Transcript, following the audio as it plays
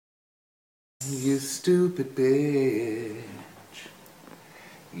You stupid bitch.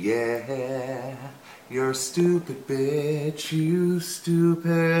 Yeah, you're a stupid bitch. You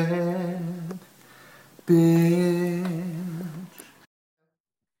stupid bitch.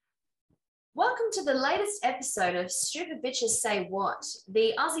 Welcome to the latest episode of Stupid Bitches Say What,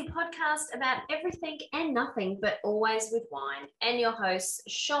 the Aussie podcast about everything and nothing, but always with wine. And your hosts,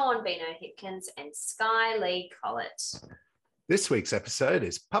 Sean Bino Hipkins and Sky Lee Collett. This week's episode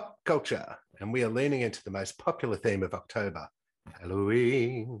is pop culture, and we are leaning into the most popular theme of October,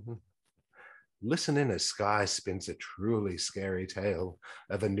 Halloween. Listen in as Sky spins a truly scary tale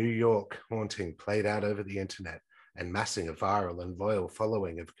of a New York haunting played out over the internet and massing a viral and loyal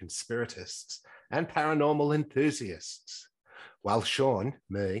following of conspiratists and paranormal enthusiasts. While Sean,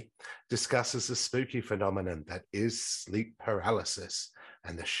 me, discusses the spooky phenomenon that is sleep paralysis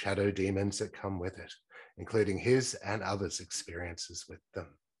and the shadow demons that come with it, including his and others' experiences with them.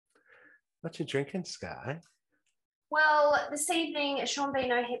 What you drinking, Sky? Well, this evening, Sean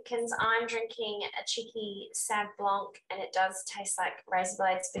Bino Hipkins, I'm drinking a cheeky Sauv Blanc, and it does taste like razor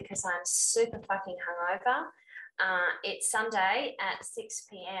blades because I'm super fucking hungover. It's Sunday at 6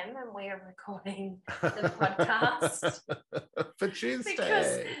 p.m. and we are recording the podcast for Tuesday.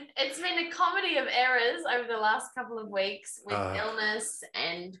 Because it's been a comedy of errors over the last couple of weeks with illness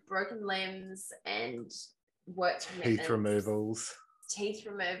and broken limbs and work teeth removals.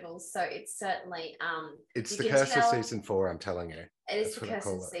 So it's certainly it's the curse of season 4, I'm telling you. It is the curse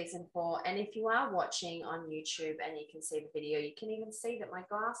of season 4. And if you are watching on YouTube and you can see the video, you can even see that my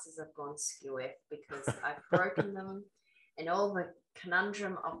glasses have gone skew because I've broken them and all the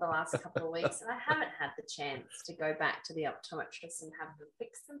conundrum of the last couple of weeks, and I haven't had the chance to go back to the optometrist and have them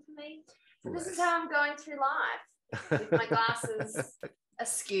fix them for me. So this is how I'm going through life, with my glasses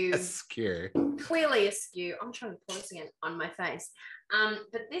askew. Clearly askew. I'm trying to pour this again on my face.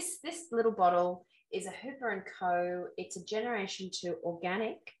 But this little bottle is a Hooper & Co. It's a Generation 2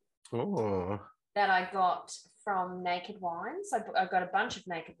 organic that I got from Naked Wines. I got a bunch of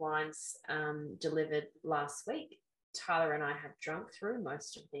Naked Wines delivered last week. Tyler and I have drunk through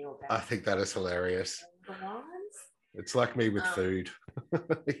most of the organic. I think that is hilarious. The wines. It's like me with food.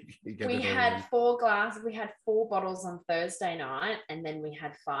 We had 4 glasses. We had 4 bottles on Thursday night, and then we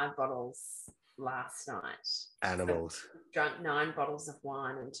had 5 bottles last night. Animals. So drunk 9 bottles of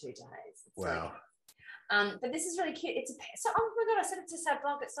wine in 2 days. Wow. But this is really cute. Oh my god! I said it's a Sauv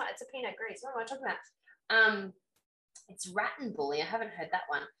Blanc. It's not. It's a Pinot Gris. What am I talking about? It's Rattenbully. I haven't heard that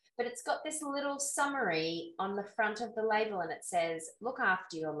one. But it's got this little summary on the front of the label, and it says, "Look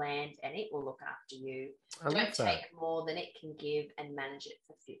after your land, and it will look after you. Don't take more than it can give, and manage it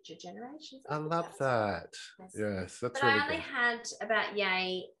for future generations." I love that. Yes, that's but really I only good. had about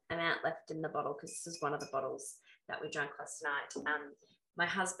yay amount left in the bottle because this is one of the bottles that we drank last night. My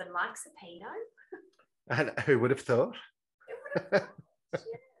husband likes a Pinot. And who would have thought? Loves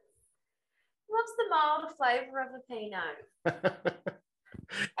the milder flavour of a Pinot.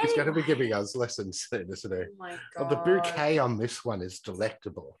 He's going to be giving us lessons soon, isn't he? Oh my God. Well, the bouquet on this one is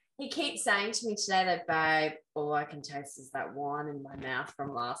delectable. He keeps saying to me today that, babe, all I can taste is that wine in my mouth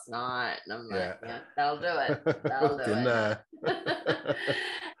from last night. And I'm like, yeah that'll do it. That'll do it.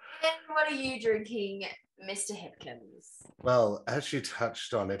 And what are you drinking, Mr. Hipkins? Well, as you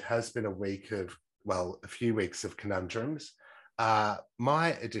touched on, it has been a few weeks of conundrums.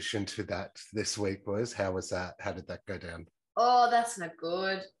 My addition to that this week was, how was that? How did that go down? Oh, that's not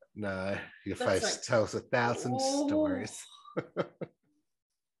good. No, your face tells 1,000 stories.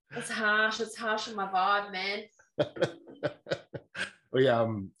 It's harsh. It's harsh on my vibe, man.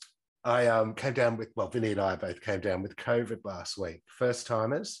 I came down with, Vinny and I both came down with COVID last week. First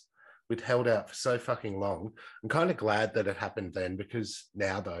timers. We'd held out for so fucking long. I'm kind of glad that it happened then because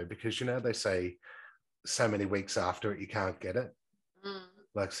they say so many weeks after it, you can't get it.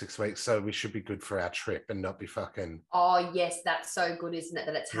 Like 6 weeks. So we should be good for our trip and not be fucking. Oh, yes. That's so good, isn't it?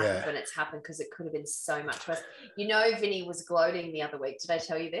 That it's happened when it's happened, because it could have been so much worse. You know, Vinny was gloating the other week. Did I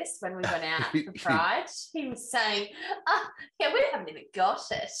tell you this? When we went out for Pride, he was saying, we haven't even got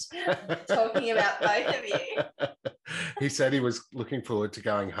it. Talking about both of you. He said he was looking forward to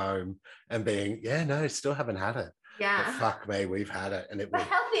going home and being, still haven't had it. Yeah. But fuck me, we've had it. And we're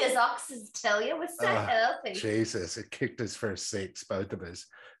healthy as oxes, tell you. We're so healthy. Jesus, it kicked us for a 6, both of us.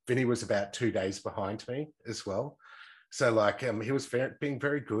 Vinny was about 2 days behind me as well. So he was being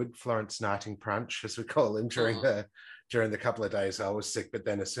very good, Florence Nighting Crunch, as we call him, during the couple of days I was sick. But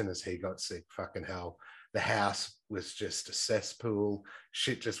then as soon as he got sick, fucking hell, the house was just a cesspool.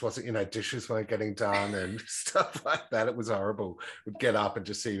 Shit just wasn't, dishes weren't getting done and stuff like that. It was horrible. We'd get up and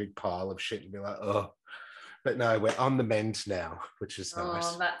just see a big pile of shit and be like, oh. But no, we're on the mend now, which is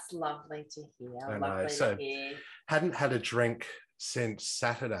nice. Oh, that's lovely to hear. I know. Lovely So, to hear. hadn't had a drink since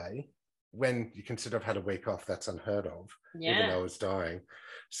Saturday. When you consider I've had a week off, that's unheard of, even though I was dying.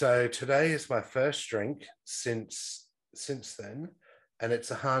 So today is my first drink since then, and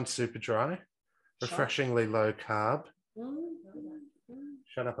it's a Hahn Super Dry, refreshingly low carb.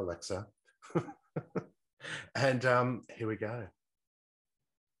 Shut up, Alexa. And here we go.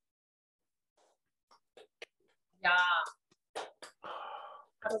 Yeah.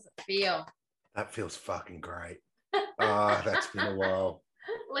 How does it feel? That feels fucking great. Oh, that's been a while.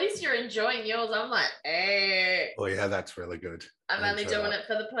 At least you're enjoying yours. I'm like, hey. Oh yeah, that's really good. I'm only doing it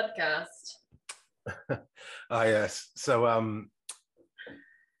for the podcast. Oh yes. So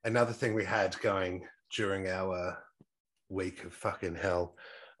another thing we had going during our week of fucking hell,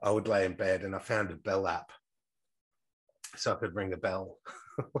 I would lay in bed and I found a bell app so I could ring a bell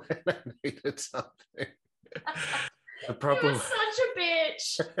when I needed something. The problem, You're such a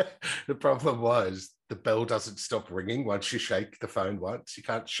bitch. the problem was the bell doesn't stop ringing once you shake the phone once. You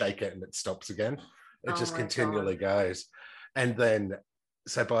can't shake it and it stops again. It just continually goes. And then,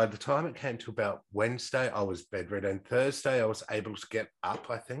 so by the time it came to about Wednesday, I was bedridden. Thursday, I was able to get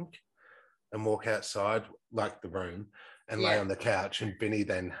up, I think, and walk outside, like the room, and lay on the couch. And Vinny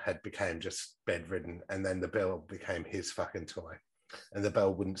then had became just bedridden. And then the bell became his fucking toy. And the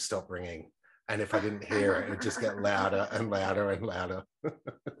bell wouldn't stop ringing. And if I didn't hear it, it'd just get louder and louder and louder.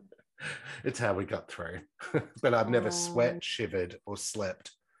 It's how we got through. But I've never sweat, shivered, or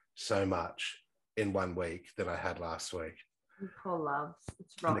slept so much in 1 week than I had last week. Poor loves.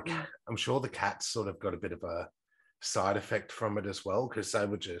 It's rotten. I'm sure the cats sort of got a bit of a side effect from it as well, because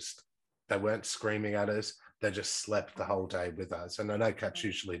they weren't screaming at us. They just slept the whole day with us. And I know cats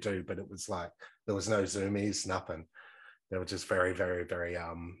usually do, but it was like there was no zoomies, nothing. They were just very, very, very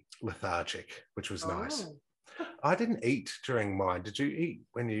lethargic, which was nice. I didn't eat during mine. Did you eat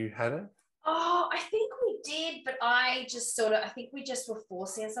when you had it? Oh, I think we did, but I think we just were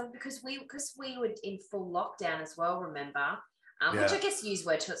forcing ourselves because we were in full lockdown as well, remember? Which I guess yous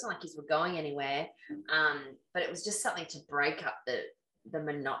were too. It's not like yous were going anywhere. But it was just something to break up the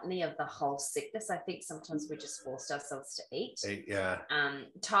monotony of the whole sickness. I think sometimes we just forced ourselves to eat. Yeah.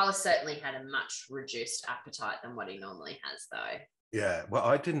 Tyler certainly had a much reduced appetite than what he normally has, though. Yeah. Well,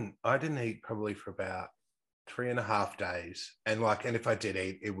 I didn't eat probably for about 3.5 days. And if I did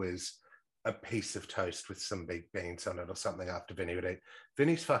eat, it was a piece of toast with some big beans on it or something after Vinny would eat.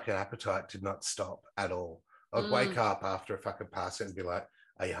 Vinny's fucking appetite did not stop at all. I'd wake up after a fucking pass and be like,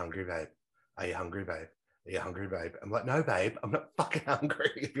 "Are you hungry, babe? Are you hungry, babe? Are you hungry, babe?" I'm like, "No, babe, I'm not fucking hungry.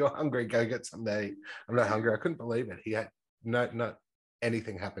 If you're hungry, go get something to eat." I'm not hungry. I couldn't believe it. He had not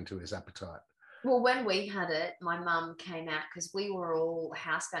anything happened to his appetite. Well, when we had it, my mum came out because we were all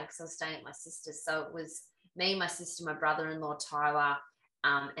housebound because I was staying at my sister's. So it was me, my sister, my brother-in-law, Tyler,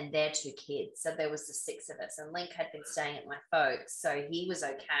 and their 2 kids. So there was the 6 of us. And Link had been staying at my folks. So he was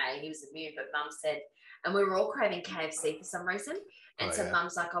okay. He was immune. But Mum said, and we were all craving KFC for some reason. And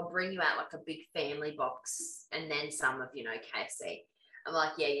Mum's like, "I'll bring you out like a big family box and then some of, KFC. I'm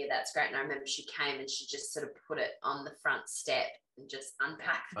like, yeah, that's great. And I remember she came and she just sort of put it on the front step and just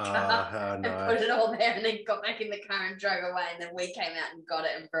unpacked the car and put it all there and then got back in the car and drove away. And then we came out and got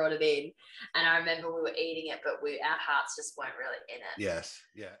it and brought it in. And I remember we were eating it, but our hearts just weren't really in it. Yes,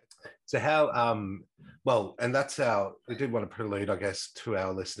 yeah. So how, and that's we did want to prelude, I guess, to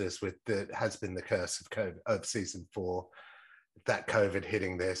our listeners with has been the curse of COVID, of season 4, that COVID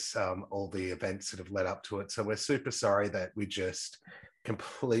hitting this, all the events that have led up to it. So we're super sorry that we just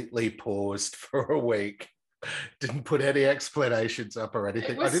completely paused for a week, didn't put any explanations up or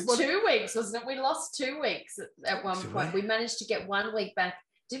anything. It was 2 weeks, wasn't it? We lost 2 weeks at one point. We managed to get 1 week back.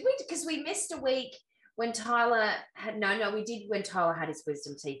 Did we? Because we missed a week when Tyler had we did when Tyler had his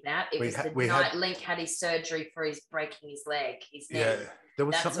wisdom teeth out. It was the night Link had his surgery for his breaking his leg, his knee. Yeah, there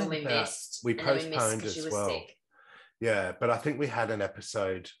was That's something when we missed. We postponed as well. Sick. Yeah, but I think we had an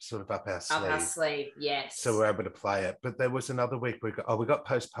episode sort of up our sleeve. Up our sleeve, yes. So we were able to play it. But there was another week we got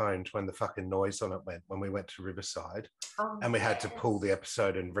postponed when the fucking noise on it went, when we went to Riverside. And we had to pull the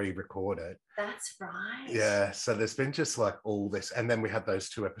episode and re-record it. That's right. Yeah, so there's been just like all this. And then we had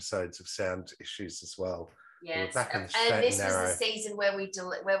those 2 episodes of sound issues as well. Yes, and this was the season where we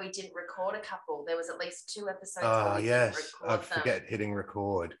didn't record a couple. There was at least 2 episodes. Oh, yes, I'd forget hitting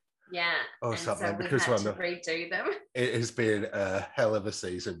record. Yeah. Or something. So because we had to redo them. It has been a hell of a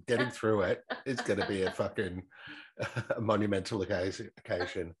season. Getting through it is going to be a fucking monumental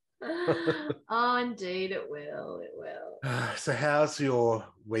occasion. Oh, indeed, it will. It will. So how's your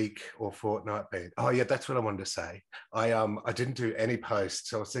week or fortnight been? Oh yeah, that's what I wanted to say. I didn't do any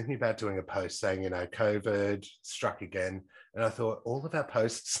posts. I was thinking about doing a post saying, COVID struck again. And I thought all of our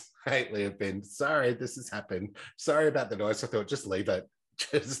posts lately have been, sorry, this has happened. Sorry about the noise. I thought just leave it.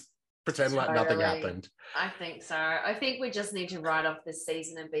 Just pretend like nothing happened. I think so. I think we just need to write off this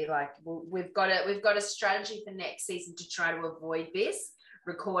season and be like, well, we've got a strategy for next season to try to avoid this,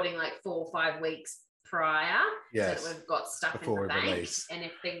 recording like 4 or 5 weeks prior, yes, so that we've got stuff in the bank. Release. And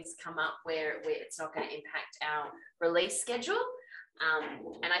if things come up where it's not going to impact our release schedule,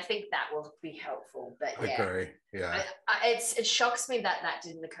 and I think that will be helpful. But yeah, I agree. Yeah, it shocks me that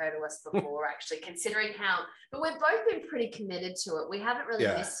didn't occur to us before, actually, considering but we've both been pretty committed to it. We haven't really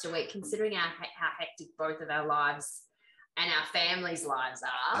missed a week, considering how hectic both of our lives and our families' lives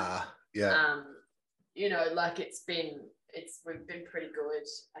are. Like we've been pretty good.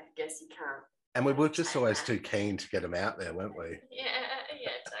 I guess you can't. And we were just always too keen to get them out there, weren't we?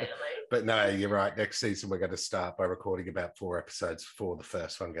 Yeah, totally. But no, you're right. Next season, we're going to start by recording about 4 episodes before the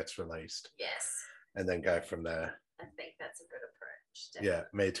first one gets released. Yes. And then go from there. I think that's a good approach.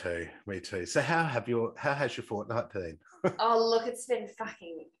 Definitely. Yeah, me too. So how has your fortnight been? Oh, look, it's been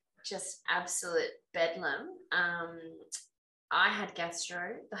fucking just absolute bedlam. I had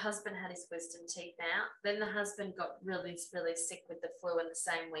gastro. The husband had his wisdom teeth out. Then the husband got really, really sick with the flu in the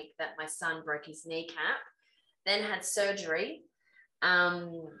same week that my son broke his kneecap. Then had surgery,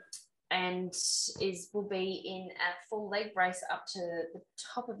 and will be in a full leg brace up to the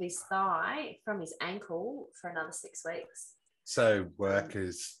top of his thigh from his ankle for another 6 weeks. So work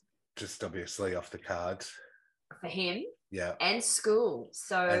is just obviously off the cards for him. Yeah. And school.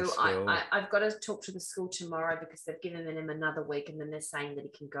 So I've got to talk to the school tomorrow because they've given him another week and then they're saying that he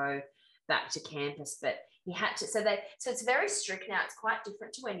can go back to campus. But he had to, so it's very strict now. It's quite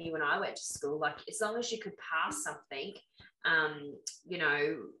different to when you and I went to school. Like, as long as you could pass something,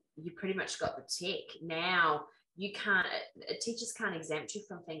 you pretty much got the tick. Now teachers can't exempt you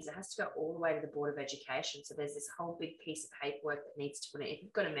from things. It has to go all the way to the Board of Education. So there's this whole big piece of paperwork that needs to put in. If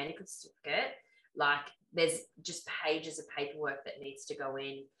you've got a medical certificate, like, there's just pages of paperwork that needs to go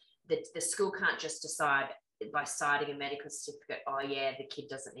in. The school can't just decide by citing a medical certificate, oh yeah, the kid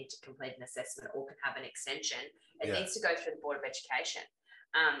doesn't need to complete an assessment or can have an extension. It needs to go through the Board of Education.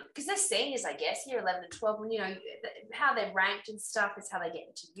 Because they're seniors, I guess, year 11 and 12, and how they're ranked and stuff is how they get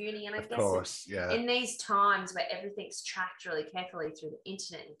into uni. And I guess in these times where everything's tracked really carefully through the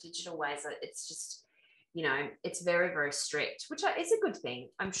internet and digital ways, it's just, it's very, very strict, which is a good thing,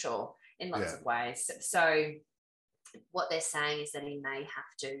 I'm sure, in lots of ways. So what they're saying is that he may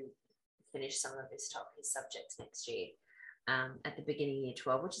have to finish some of his subjects next year at the beginning of year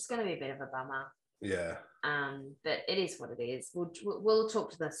 12, which is going to be a bit of a bummer. Yeah. But it is what it is. We'll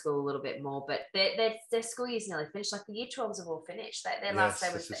talk to the school a little bit more, but their school year's nearly finished. Like, the year 12s have all finished. Their last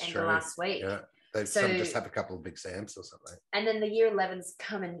day was the end of last week. Yeah. Some just have a couple of exams or something. And then the year 11s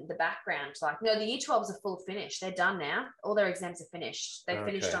come in the background. Like, no, the year 12s are full finish. They're done now. All their exams are finished. They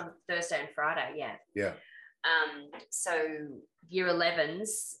finished on Thursday and Friday. Yeah. Yeah. So year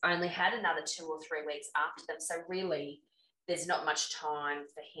 11s only had another 2 or 3 weeks after them. So really, there's not much time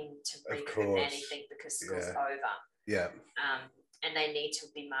for him to recoup anything because school's over. Yeah. And they need to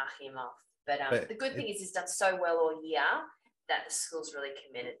be marking him off. But the good thing is he's done so well all year that the school's really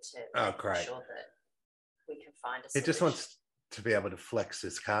committed to making sure that we can find a solution. He just wants to be able to flex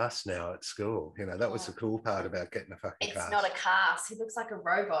his cast now at school. That was the cool part about getting a fucking cast. It's not a cast. He looks like a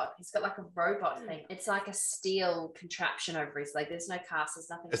robot. He's got like a robot thing. It's like a steel contraption over his leg. There's no cast. There's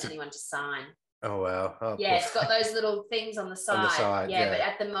nothing for anyone to sign. Oh, wow. Oh, yeah, it's got those little things on the side. On the side, yeah, but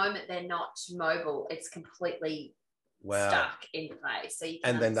at the moment they're not mobile. It's completely stuck in place. So you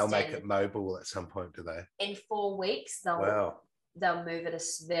can then they'll make it mobile at some point, do they? In 4 weeks, they'll move it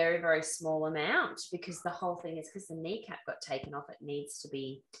a very, very small amount, because the whole thing is, because the kneecap got taken off, it needs to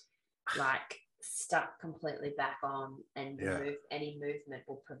be like stuck completely back on, and any movement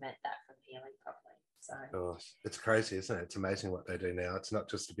will prevent that from healing properly. So it's crazy, isn't it? It's amazing what they do now. It's not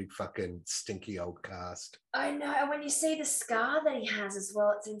just a big fucking stinky old cast. I know. And when you see the scar that he has as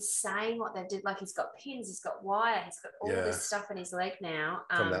well, it's insane what they did. Like, he's got pins, he's got wire, he's got all this stuff in his leg now.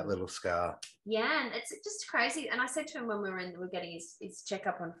 From that little scar. Yeah, and it's just crazy. And I said to him when we were getting his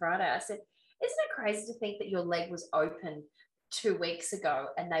checkup on Friday, I said, isn't it crazy to think that your leg was open 2 weeks ago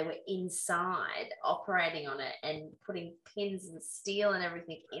and they were inside operating on it and putting pins and steel and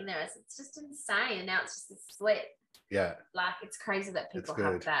everything in there? It's just insane. And now it's just a slit. Yeah. Like, it's crazy that people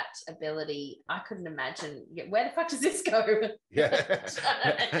have that ability. I couldn't imagine. Where the fuck does this go? Yeah.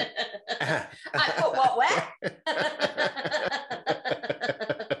 I put what where?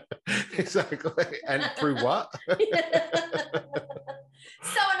 Exactly. And through what?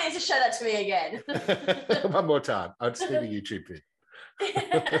 Someone needs to show that to me again. One more time. I just need a YouTube vid.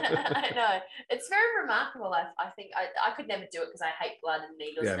 I know. It's very remarkable. I think I could never do it because I hate blood and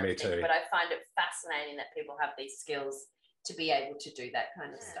needles and Me everything. too. But I find it fascinating that people have these skills to be able to do that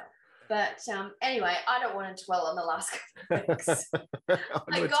kind of stuff. But anyway, I don't want to dwell on the last couple of weeks.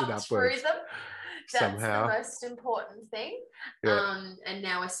 I got through them. That's somehow the most important thing. Yeah. And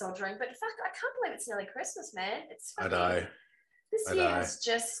now we're soldering. But in fact, I can't believe it's nearly Christmas, man. It's I funny. know. This year has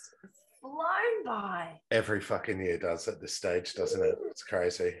just flown by. Every fucking year does at this stage, doesn't it? It's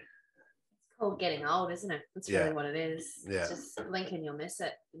crazy. It's called getting old, isn't it? That's really what it is. Yeah. Just blink and you'll miss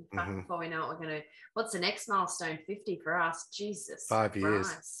it. In fact, before we know it, we're going to... What's the next milestone? 50 for us. Jesus 5 years.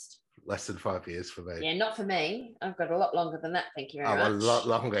 Christ. Less than 5 years for me. Yeah, not for me. I've got a lot longer than that, thank you very much. A lot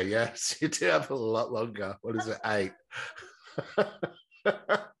longer, yes. You do have a lot longer. What is it, 8?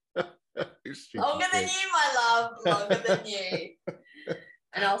 Longer than you, my love. Longer than you.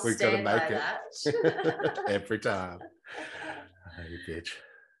 And I'll stand by that. Every time. Oh, you bitch.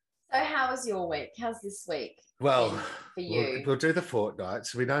 So how was your week? How's this week? Well, for you? We'll do the fortnight.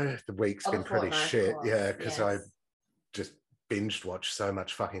 So we know the week's been pretty shit. Yeah, because I just binged watched so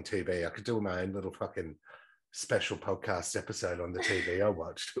much fucking TV. I could do my own little fucking special podcast episode on the TV I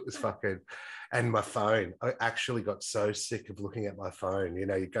watched. It was fucking... And my phone, I actually got so sick of looking at my phone. You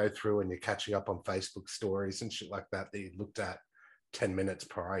know, you go through and you're catching up on Facebook stories and shit like that you looked at 10 minutes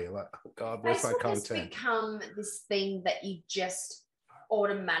prior. You're like, oh God, where's my content? Facebook has become this thing that you just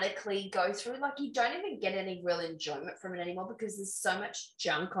automatically go through. Like, you don't even get any real enjoyment from it anymore because there's so much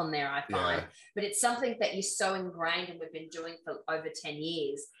junk on there, I find. But it's something that you're so ingrained and we've been doing for over 10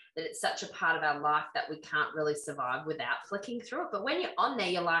 years that it's such a part of our life that we can't really survive without flicking through it. But when you're on there,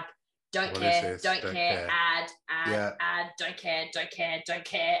 you're like, don't care, don't care, add, don't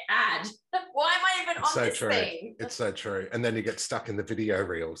care, add. Why am I even on this thing? It's so true. And then you get stuck in the video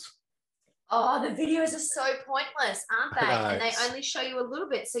reels. Oh, the videos are so pointless, aren't they? And they only show you a little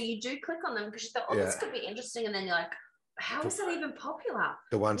bit. So you do click on them because you thought, oh, this could be interesting. And then you're like, how is that even popular?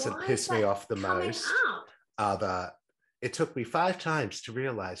 The ones that piss me off the most are it took me 5 times to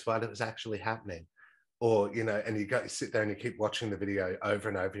realize what it was actually happening. Or, you know, and you sit there and you keep watching the video over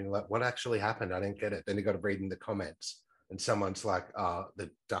and over and you're like, what actually happened? I didn't get it. Then you got to read in the comments and someone's like, oh,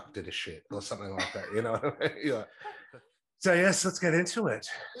 the duck did a shit or something like that, you know what I mean? Yeah. So yes, let's get into it.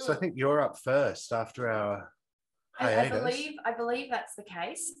 So I think you're up first after our hiatus. I believe that's the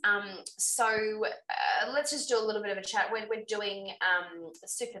case. So let's just do a little bit of a chat. We're doing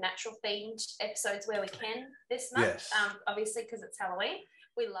supernatural themed episodes where we can this month, obviously because it's Halloween.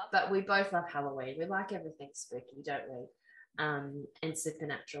 But we both love Halloween. We like everything spooky, don't we? And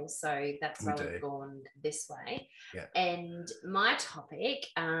supernatural. So that's why we've gone this way. Yeah. And my topic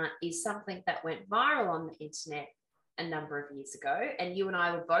is something that went viral on the internet a number of years ago, and you and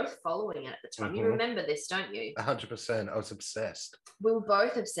I were both following it at the time. You remember this, don't you? 100%. I was obsessed. We were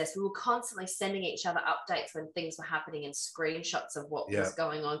both obsessed. We were constantly sending each other updates when things were happening and screenshots of what was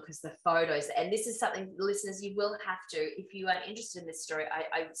going on because the photos. And this is something, listeners, you will have to, if you are interested in this story,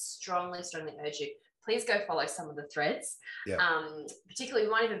 I strongly urge you, please go follow some of the threads. Particularly,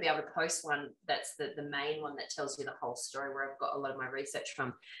 we might even be able to post one that's the main one that tells you the whole story, where I've got a lot of my research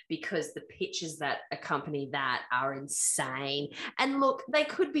from, because the pictures that accompany that are insane. And look, they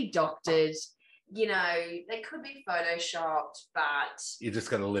could be doctored, you know, they could be photoshopped, but you just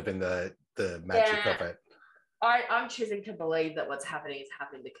got to live in the magic of it. I'm choosing to believe that what's happening is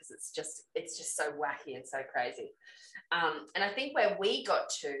happening because it's just so wacky and so crazy. And I think where we got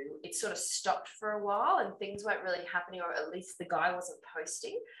to, it sort of stopped for a while and things weren't really happening, or at least the guy wasn't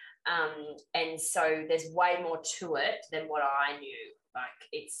posting. And so there's way more to it than what I knew. Like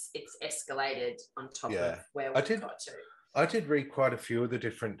it's escalated on top of where we got to. I did read quite a few of the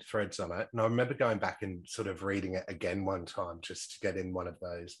different threads on it, and I remember going back and sort of reading it again one time just to get in one of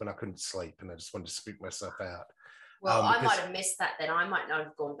those when I couldn't sleep and I just wanted to spook myself out. Well, I might have missed that then. I might not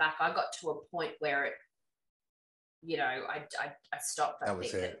have gone back. I got to a point where it, you know, I stopped. That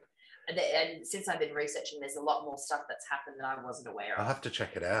was it. And since I've been researching, there's a lot more stuff that's happened that I wasn't aware of. I'll have to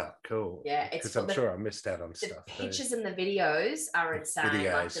check it out. Cool. Yeah, because I'm sure I missed out on stuff. The pictures and the videos are insane.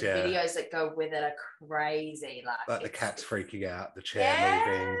 Videos that go with it are crazy. Like the cat's freaking out, the chair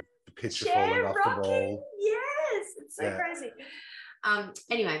moving, the picture falling off the wall. Yes, it's so crazy.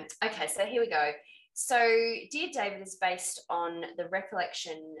 Anyway, okay, so here we go. So Dear David is based on the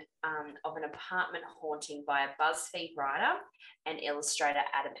recollection of an apartment haunting by a BuzzFeed writer and illustrator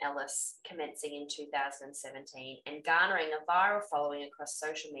Adam Ellis, commencing in 2017 and garnering a viral following across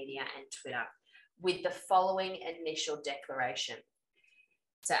social media and Twitter with the following initial declaration.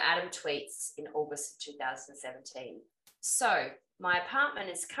 So Adam tweets in August of 2017. So my apartment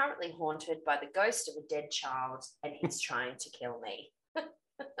is currently haunted by the ghost of a dead child and he's trying to kill me.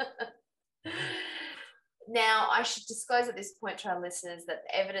 Now, I should disclose at this point to our listeners that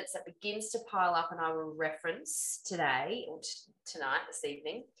the evidence that begins to pile up and I will reference today or tonight, this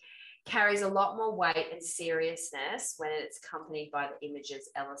evening, carries a lot more weight and seriousness when it's accompanied by the images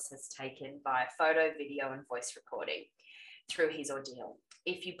Ellis has taken by photo, video, and voice recording through his ordeal.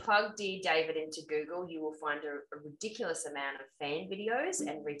 If you plug Dear David into Google, you will find a ridiculous amount of fan videos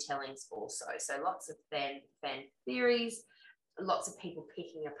and retellings also. So lots of fan theories, lots of people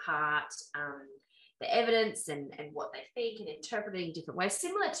picking apart the evidence and what they think and interpreting in different ways,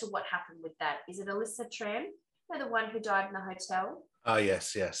 similar to what happened with that. Is it Alyssa Tran, the one who died in the hotel? Oh,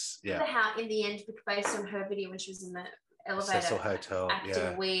 yes. Yeah. Remember how in the end, based on her video when she was in the elevator Cecil Hotel,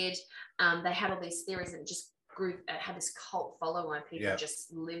 acting weird, they had all these theories and it just grew, had this cult following. People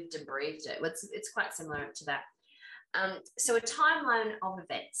just lived and breathed it. It's quite similar to that. So a timeline of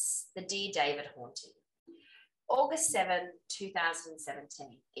events, the Dear David haunting. August 7,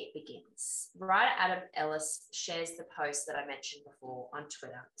 2017, it begins. Writer Adam Ellis shares the post that I mentioned before on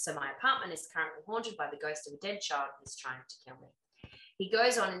Twitter. So my apartment is currently haunted by the ghost of a dead child who is trying to kill me. He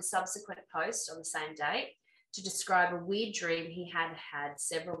goes on in subsequent posts on the same date to describe a weird dream he had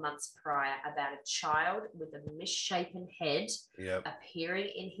several months prior about a child with a misshapen head appearing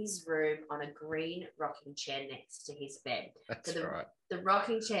in his room on a green rocking chair next to his bed. That's right. The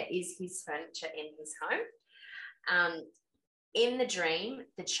rocking chair is his furniture in his home. In the dream,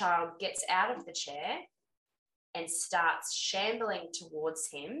 the child gets out of the chair and starts shambling towards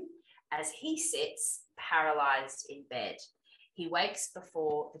him as he sits paralyzed in bed. He wakes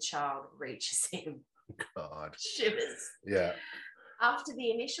before the child reaches him. God. Shivers. Yeah. After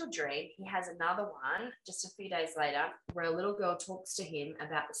the initial dream, he has another one just a few days later where a little girl talks to him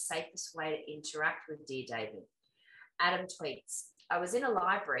about the safest way to interact with Dear David. Adam tweets, I was in a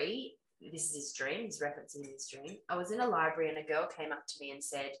library. This is his dream. He's referencing his dream. I was in a library and a girl came up to me and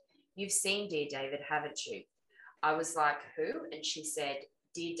said, you've seen Dear David, haven't you? I was like, who? And she said,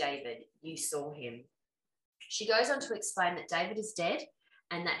 Dear David, you saw him. She goes on to explain that David is dead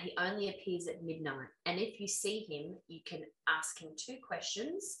and that he only appears at midnight. And if you see him, you can ask him 2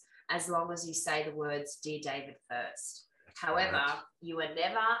 questions as long as you say the words, Dear David, first. However, you are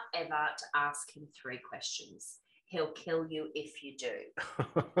never, ever to ask him 3 questions. He'll kill you if you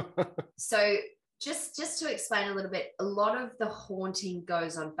do. So just to explain a little bit, a lot of the haunting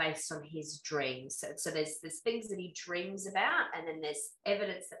goes on based on his dreams. So there's things that he dreams about, and then there's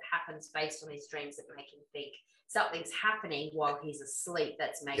evidence that happens based on his dreams that make him think something's happening while he's asleep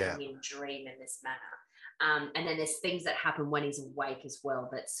that's making him dream in this manner. And then there's things that happen when he's awake as well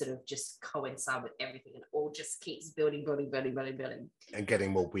that sort of just coincide with everything and all just keeps building. And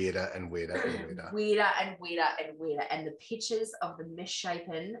getting more weirder and weirder and weirder. Weirder and weirder and weirder. And the pictures of the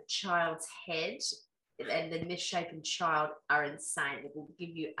misshapen child's head and the misshapen child are insane. It will give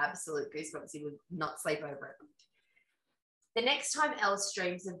you absolute goosebumps. You would not sleep over it. The next time Ellis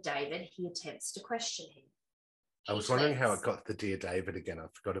dreams of David, he attempts to question him. I was wondering how it got the Dear David again. I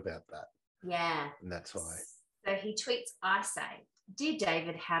forgot about that. Yeah. And that's why. So he tweets, I say, Dear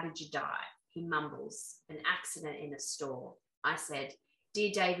David, how did you die? He mumbles, an accident in a store. I said, Dear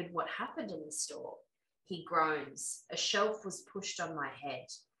David, what happened in the store? He groans, a shelf was pushed on my head.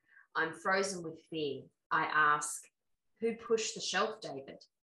 I'm frozen with fear. I ask, who pushed the shelf, David?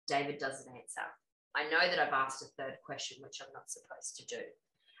 David doesn't answer. I know that I've asked a 3rd question, which I'm not supposed to do.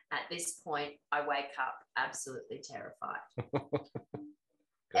 At this point, I wake up absolutely terrified.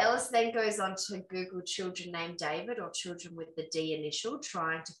 Ellis then goes on to Google children named David or children with the D initial,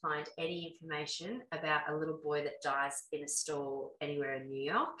 trying to find any information about a little boy that dies in a store anywhere in New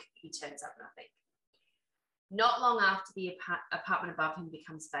York. He turns up nothing. Not long after the apartment above him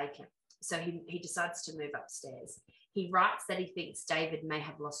becomes vacant, so he decides to move upstairs. He writes that he thinks David may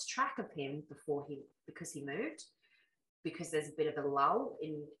have lost track of him because he moved, because there's a bit of a lull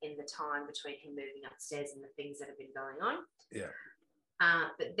in the time between him moving upstairs and the things that have been going on. Yeah.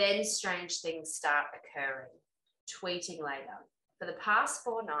 But then strange things start occurring. Tweeting later. For the past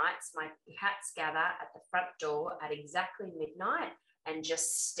 4 nights, my cats gather at the front door at exactly midnight and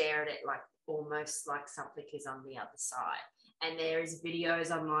just stare at it like almost like something is on the other side. And there is videos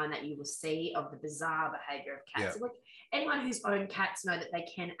online that you will see of the bizarre behavior of cats. Yeah. Like anyone who's owned cats know that they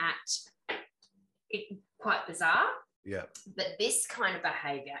can act quite bizarre. Yeah. But this kind of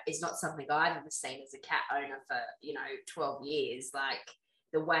behavior is not something I've ever seen as a cat owner for, 12 years. Like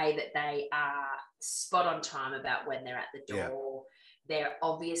the way that they are spot on time about when they're at the door, They're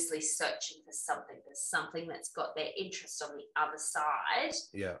obviously searching for something. There's something that's got their interest on the other side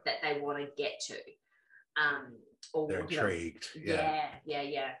that they want to get to. Or they're intrigued.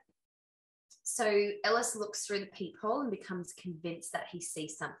 Yeah. So Ellis looks through the peephole and becomes convinced that he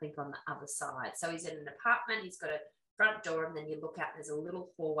sees something on the other side. So he's in an apartment, he's got a front door, and then you look out, there's a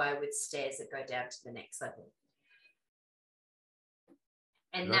little hallway with stairs that go down to the next level.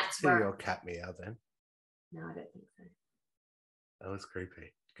 And that's where your cat meow then. No, I don't think so. That was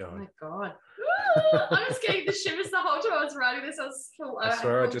creepy. Go on. Oh my God. I was getting the shivers the whole time I was writing this. I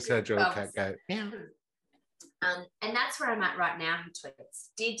swear I just heard your cat go, meow. And that's where I'm at right now. He tweets,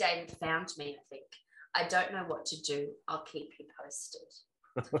 "Dear David, found me, I think. I don't know what to do. I'll keep you posted."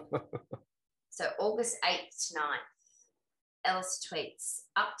 So August 8th to 9th, Ellis tweets,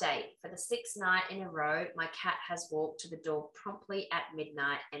 "Update, for the 6th night in a row, my cat has walked to the door promptly at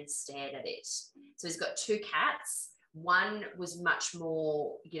midnight and stared at it." So he's got 2 cats. One was much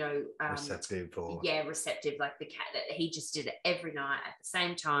more, receptive. Receptive, like the cat that he just did it every night at the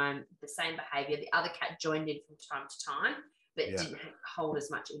same time, the same behavior. The other cat joined in from time to time, but didn't hold as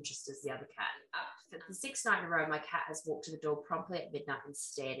much interest as the other cat. For the 6th night in a row, my cat has walked to the door promptly at midnight and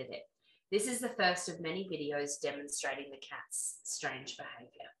stared at it. This is the first of many videos demonstrating the cat's strange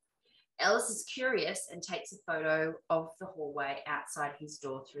behavior. Ellis is curious and takes a photo of the hallway outside his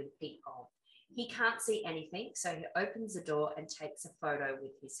door through the peephole. He can't see anything, so he opens the door and takes a photo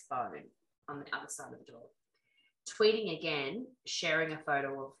with his phone on the other side of the door. Tweeting again, sharing a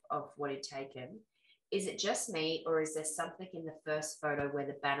photo of what he'd taken. "Is it just me, or is there something in the first photo where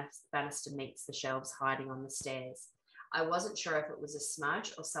the banister meets the shelves hiding on the stairs? I wasn't sure if it was a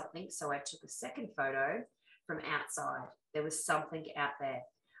smudge or something, so I took a second photo from outside. There was something out there.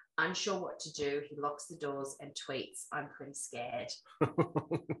 Unsure what to do, he locks the doors and tweets, 'I'm pretty scared.'"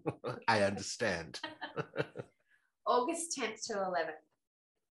 I understand. August 10th to 11th.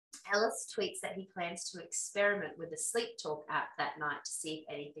 Ellis tweets that he plans to experiment with a sleep talk app that night to see if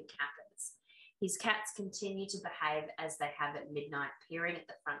anything happens. His cats continue to behave as they have at midnight, peering at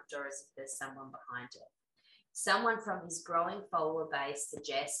the front door as if there's someone behind it. Someone from his growing follower base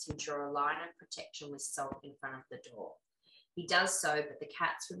suggests he draw a line of protection with salt in front of the door. He does so, but the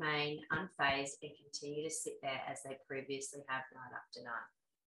cats remain unfazed and continue to sit there as they previously have night after night.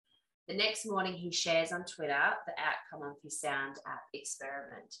 The next morning, he shares on Twitter the outcome of his sound app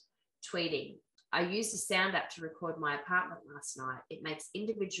experiment, tweeting, "I used a sound app to record my apartment last night. It makes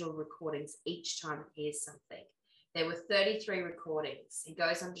individual recordings each time it hears something. There were 33 recordings." He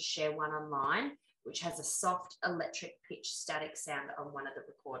goes on to share one online, which has a soft electric pitch static sound on one of the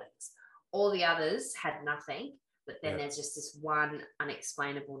recordings. All the others had nothing. But then there's just this one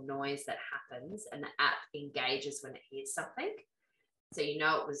unexplainable noise that happens, and the app engages when it hears something. So you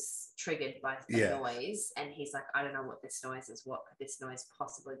know it was triggered by the noise, and he's like, "I don't know what this noise is. What could this noise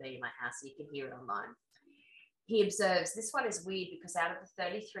possibly be in my house?" You can hear it online. He observes, "This one is weird because out of the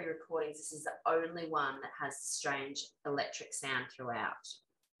 33 recordings, this is the only one that has the strange electric sound throughout."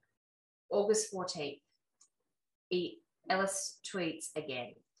 August 14th, Ellis tweets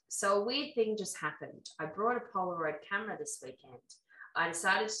again. "So a weird thing just happened. I brought a Polaroid camera this weekend. I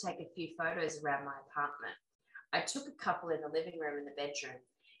decided to take a few photos around my apartment. I took a couple in the living room and the bedroom."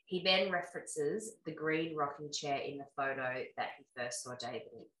 He then references the green rocking chair in the photo that he first saw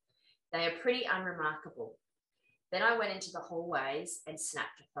David in. "They are pretty unremarkable. Then I went into the hallways and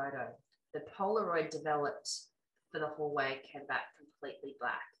snapped a photo. The Polaroid developed for the hallway came back completely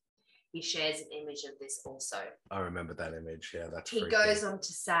black." He shares an image of this also. I remember that image. Yeah, that's He goes on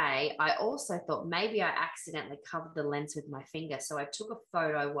to say, "I also thought maybe I accidentally covered the lens with my finger, so I took a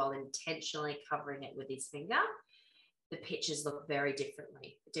photo while intentionally covering it with his finger. The pictures look very different.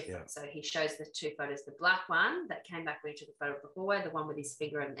 Yeah. So he shows the 2 photos, the black one that came back when he took a photo of the hallway, the one with his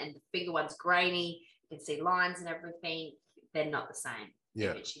finger, and the finger one's grainy. You can see lines and everything. They're not the same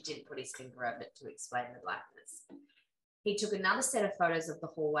image. He didn't put his finger over it to explain the blackness. He took another set of photos of the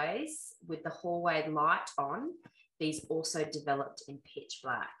hallways with the hallway light on. These also developed in pitch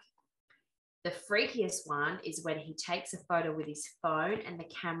black. The freakiest one is when he takes a photo with his phone and the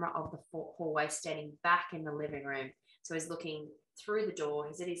camera of the hallway standing back in the living room. So he's looking through the door.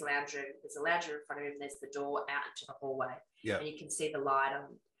 He's in his lounge room. There's a lounge room in front of him. There's the door out into the hallway. Yeah. And you can see the light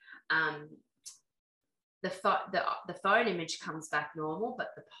on. The phone image comes back normal,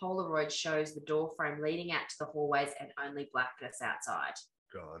 but the Polaroid shows the door frame leading out to the hallways and only blackness outside.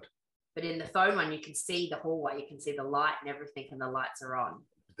 God. But in the phone one, you can see the hallway, you can see the light and everything, and the lights are on.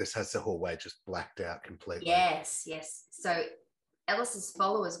 This has the hallway just blacked out completely. Yes. So Ellis's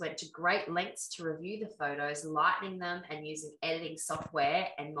followers went to great lengths to review the photos, lightening them and using editing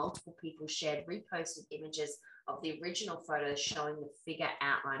software, and multiple people shared reposted images of the original photos showing the figure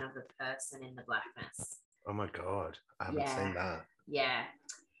outline of the person in the blackness. Oh my God. I haven't seen that. Yeah.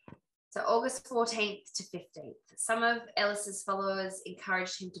 So August 14th to 15th, some of Ellis's followers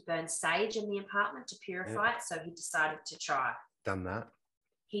encouraged him to burn sage in the apartment to purify it, so he decided to try. Done that.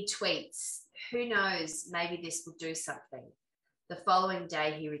 He tweets, "Who knows, maybe this will do something." The following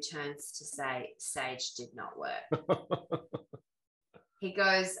day, he returns to say sage did not work. He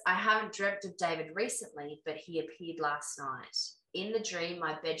goes, "I haven't dreamt of David recently, but he appeared last night. In the dream,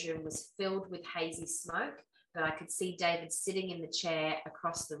 my bedroom was filled with hazy smoke, but I could see David sitting in the chair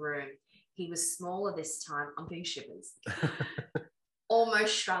across the room. He was smaller this time." I'm getting shivers.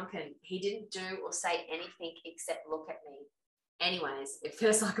 "Almost shrunken. He didn't do or say anything except look at me. Anyways, it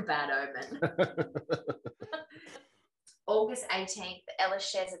feels like a bad omen." August 18th, Ellis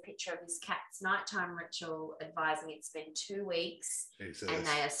shares a picture of his cat's nighttime ritual, advising it's been 2 weeks Jesus. and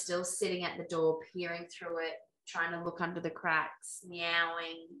they are still sitting at the door, peering through it, trying to look under the cracks,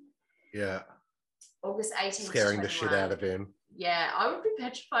 meowing. Yeah. August 18th. Scaring the shit out of him. Yeah, I would be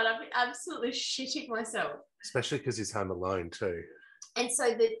petrified. I'd be absolutely shitting myself. Especially because he's home alone too. And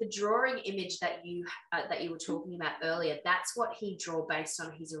so the drawing image that you were talking about earlier, that's what he drew based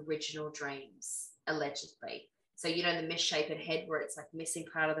on his original dreams, allegedly. So, you know, the misshapen head where it's like missing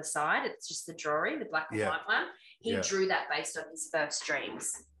part of the side, it's just the drawing, the black and white one. He drew that based on his first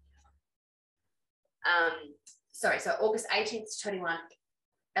dreams. So August 18th to 21,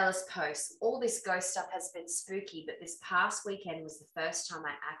 Ellis posts, "All this ghost stuff has been spooky, but this past weekend was the first time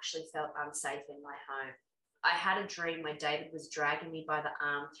I actually felt unsafe in my home. I had a dream where David was dragging me by the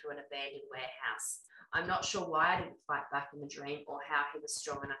arm through an abandoned warehouse. I'm not sure why I didn't fight back in the dream or how he was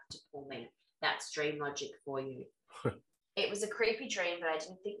strong enough to pull me. That's dream logic for you. It was a creepy dream, but I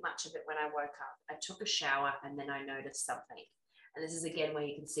didn't think much of it when I woke up. I took a shower and then I noticed something." And this is again where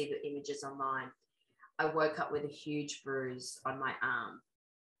you can see the images online. "I woke up with a huge bruise on my arm."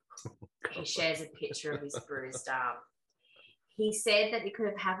 He shares a picture of his bruised arm. He said that it could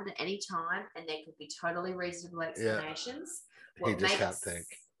have happened at any time and there could be totally reasonable explanations. He just can't think.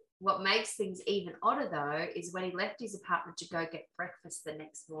 What makes things even odder, though, is when he left his apartment to go get breakfast the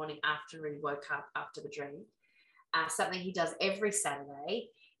next morning after he woke up after the dream, something he does every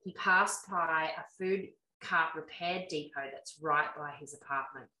Saturday, he passed by a food cart repair depot that's right by his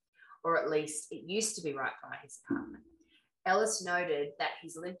apartment, or at least it used to be right by his apartment. Ellis noted that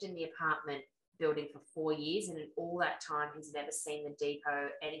he's lived in the apartment building for 4 years, and in all that time, he's never seen the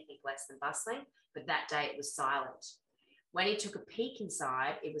depot anything less than bustling, but that day it was silent. When he took a peek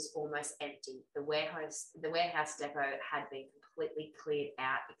inside, it was almost empty. The warehouse depot had been completely cleared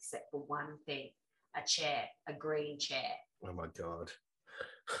out except for one thing, a chair, a green chair. Oh my God.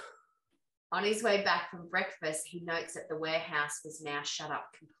 On his way back from breakfast, he notes that the warehouse was now shut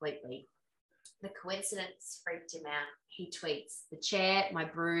up completely. The coincidence freaked him out. He tweets, "The chair, my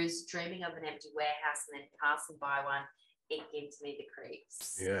bruise, dreaming of an empty warehouse and then passing by one, it gives me the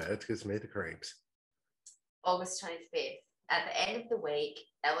creeps." Yeah, it gives me the creeps. August 25th. At the end of the week,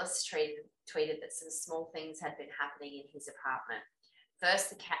 Ellis tweeted that some small things had been happening in his apartment. First,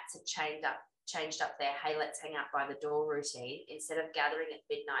 the cats had changed up their "hey, let's hang out by the door" routine. Instead of gathering at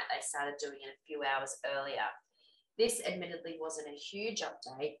midnight, they started doing it a few hours earlier. This admittedly wasn't a huge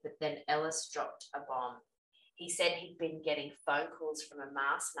update, but then Ellis dropped a bomb. He said he'd been getting phone calls from a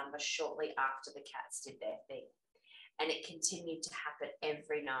masked number shortly after the cats did their thing, and it continued to happen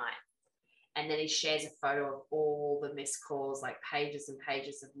every night. And then he shares a photo of all the missed calls, like pages and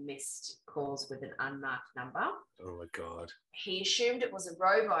pages of missed calls with an unmarked number. Oh my God. He assumed it was a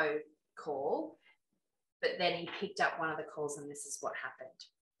robo call, but then he picked up one of the calls and this is what happened.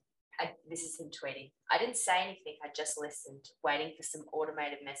 This is him tweeting. "I didn't say anything. I just listened, waiting for some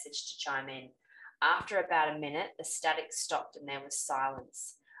automated message to chime in. After about a minute, the static stopped and there was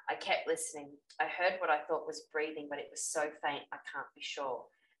silence. I kept listening. I heard what I thought was breathing, but it was so faint I can't be sure.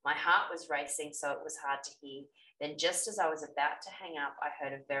 My heart was racing, so it was hard to hear. Then just as I was about to hang up, I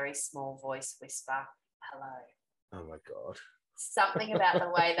heard a very small voice whisper, 'Hello.'" Oh my God. Something about the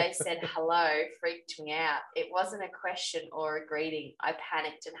way they said hello freaked me out. It wasn't a question or a greeting. I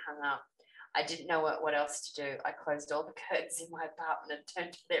panicked and hung up. I didn't know what else to do. I closed all the curtains in my apartment and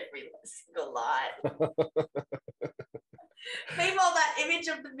turned on every single light. Meanwhile, that image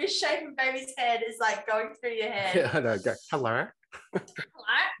of the misshapen baby's head is like going through your head. Yeah, I know. Go, "Hello."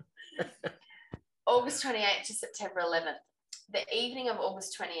 Hello. August 28th to September 11th. The evening of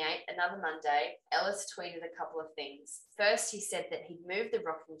August 28th, another Monday, Ellis tweeted a couple of things. First, he said that he'd moved the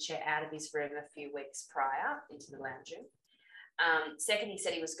rocking chair out of his room a few weeks prior into the lounge room. Second, he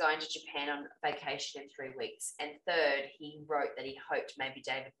said he was going to Japan on vacation in 3 weeks. And third, he wrote that he hoped maybe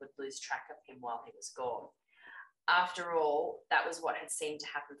David would lose track of him while he was gone. After all, that was what had seemed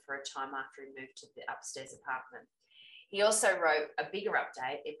to happen for a time after he moved to the upstairs apartment. He also wrote a bigger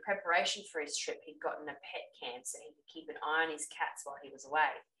update. In preparation for his trip, he'd gotten a pet cam so he could keep an eye on his cats while he was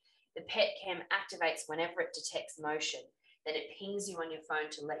away. The pet cam activates whenever it detects motion. Then it pings you on your phone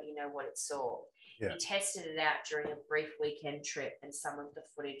to let you know what it saw. Yeah. He tested it out during a brief weekend trip, and some of the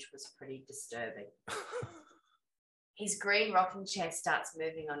footage was pretty disturbing. His green rocking chair starts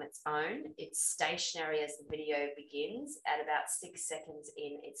moving on its own. It's stationary as the video begins. At about 6 seconds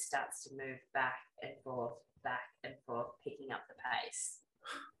in, it starts to move back and forth, picking up the pace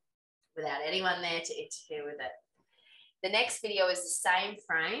without anyone there to interfere with it. The next video is the same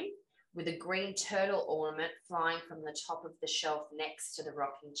frame with a green turtle ornament flying from the top of the shelf next to the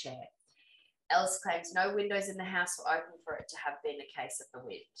rocking chair. Ellis claims no windows in the house were open for it to have been a case of the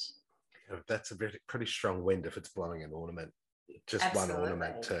wind. That's a pretty strong wind if it's blowing an ornament. Just Absolutely. One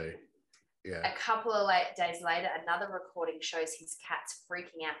ornament too. Yeah. A couple of days later, another recording shows his cats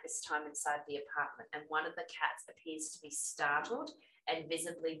freaking out, this time inside the apartment, and one of the cats appears to be startled and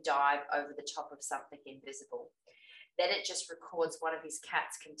visibly dive over the top of something invisible. Then it just records one of his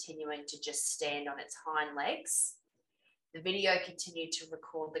cats continuing to just stand on its hind legs. The video continued to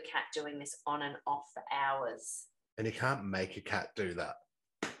record the cat doing this on and off for hours. And you can't make a cat do that.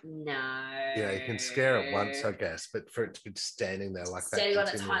 No. Yeah, you can scare it once, I guess, but for it to be standing there like standing that.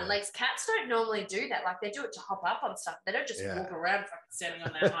 Standing on its hind legs. Cats don't normally do that. Like, they do it to hop up on stuff. They don't just walk around fucking standing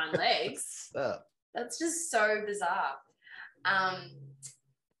on their hind legs. That's just so bizarre.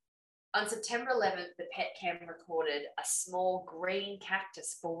 On September 11th, the pet cam recorded a small green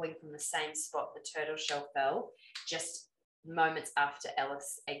cactus falling from the same spot the turtle shell fell, just moments after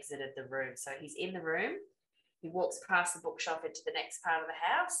Ellis exited the room. So he's in the room. He walks past the bookshelf into the next part of the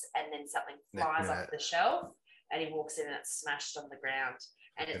house, and then something flies off the shelf, and he walks in and it's smashed on the ground.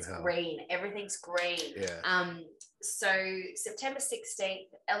 And it's green. Everything's green. Yeah. So September 16th,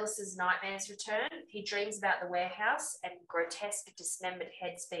 Ellis's nightmares return. He dreams about the warehouse and grotesque dismembered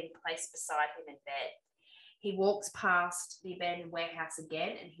heads being placed beside him in bed. He walks past the abandoned warehouse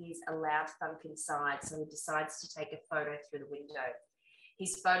again, and hears a loud thunk inside, so he decides to take a photo through the window.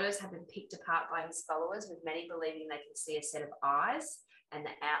 His photos have been picked apart by his followers, with many believing they can see a set of eyes and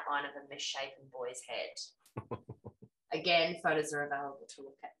the outline of a misshapen boy's head. Again, photos are available to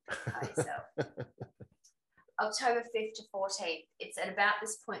look at by yourself. October 5th to 14th. It's at about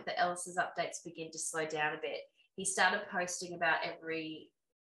this point that Ellis's updates begin to slow down a bit. He started posting about every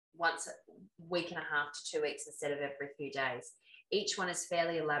once a week and a half to 2 weeks instead of every few days. Each one is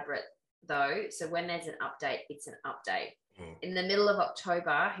fairly elaborate, though, so when there's an update, it's an update. In the middle of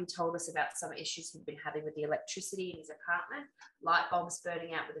October, he told us about some issues he'd been having with the electricity in his apartment, light bulbs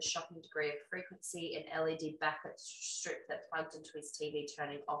burning out with a shocking degree of frequency, an LED backlit strip that plugged into his TV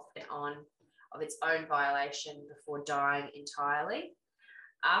turning off and on of its own violation before dying entirely.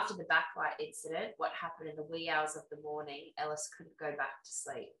 After the backlight incident, what happened in the wee hours of the morning, Ellis couldn't go back to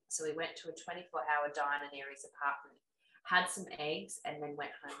sleep. So he went to a 24-hour diner near his apartment, had some eggs, and then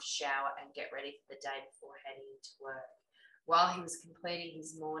went home to shower and get ready for the day before heading into work. While he was completing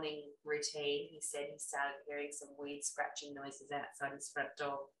his morning routine, he said he started hearing some weird scratching noises outside his front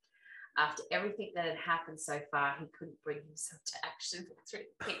door. After everything that had happened so far, he couldn't bring himself to actually look through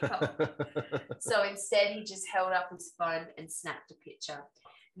the peephole. So instead, he just held up his phone and snapped a picture.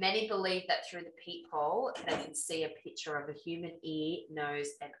 Many believe that through the peephole, they can see a picture of a human ear, nose,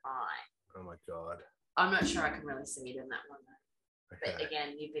 and eye. Oh my God. I'm not sure I can really see it in that one, though. Okay. But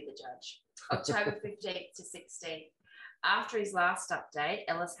again, you be the judge. October 15th to 16th. After his last update,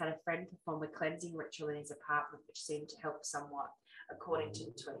 Ellis had a friend perform a cleansing ritual in his apartment, which seemed to help somewhat, according to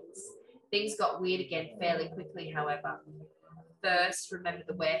the tweets. Things got weird again fairly quickly, however. First, remember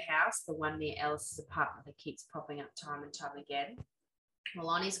the warehouse, the one near Ellis's apartment that keeps popping up time and time again. Well,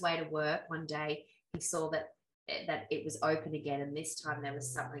 on his way to work one day, he saw that it was open again, and this time there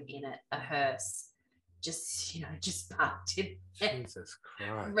was something in it, a hearse. Just parked in Jesus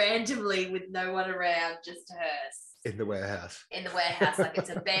Christ. Randomly with no one around, just a hearse. In the warehouse. In the warehouse, like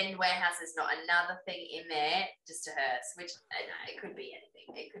it's a abandoned warehouse. There's not another thing in there, just a hearse, which I know it could be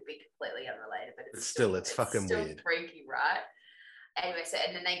anything. It could be completely unrelated, but it's fucking still weird. Freaky, right? Anyway, so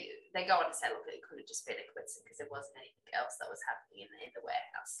and then they go on to say, look, it could have just been a coincidence because there wasn't anything else that was happening in the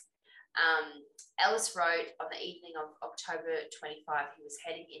warehouse. Ellis wrote on the evening of October 25, he was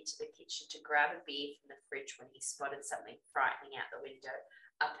heading into the kitchen to grab a beer from the fridge when he spotted something frightening out the window,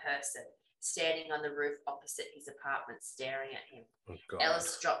 a person standing on the roof opposite his apartment staring at him. Oh, God.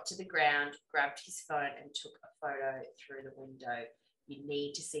 Ellis dropped to the ground, grabbed his phone and took a photo through the window. You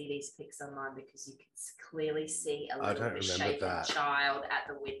need to see these pics online because you can clearly see a little misshapen child at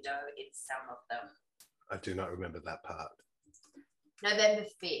the window in some of them. I do not remember that part. November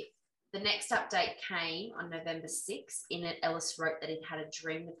 5th. The next update came on November 6th. In it, Ellis wrote that he'd had a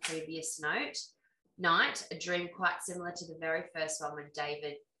dream the previous night, a dream quite similar to the very first one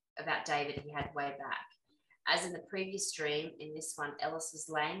about David he had way back. As in the previous dream, in this one, Ellis was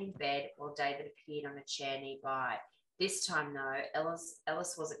laying in bed while David appeared on a chair nearby. This time, though,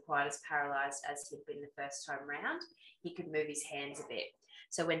 Ellis wasn't quite as paralysed as he'd been the first time round. He could move his hands a bit.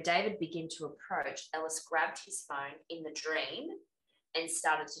 So when David began to approach, Ellis grabbed his phone in the dream and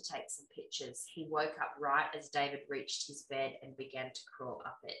started to take some pictures. He woke up right as David reached his bed and began to crawl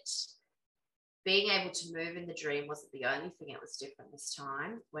up it. Being able to move in the dream wasn't the only thing that was different this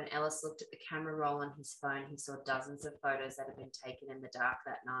time. When Ellis looked at the camera roll on his phone, he saw dozens of photos that had been taken in the dark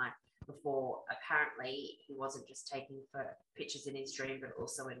that night before. Apparently, he wasn't just taking pictures in his dream, but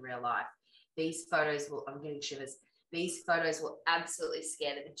also in real life. These photos I'm getting shivers. These photos will absolutely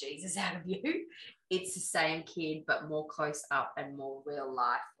scare the bejesus out of you. It's the same kid, but more close up and more real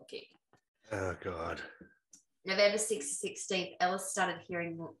life looking. Oh, God. November 6th, 16th, Ellis started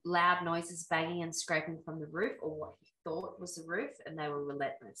hearing loud noises banging and scraping from the roof, or what he thought was the roof, and they were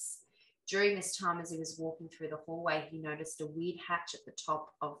relentless. During this time, as he was walking through the hallway, he noticed a weird hatch at the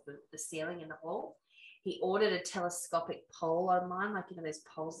top of the ceiling in the hall. He ordered a telescopic pole online, like, those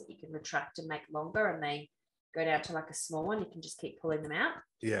poles that you can retract and make longer, and they go down to like a small one. You can just keep pulling them out.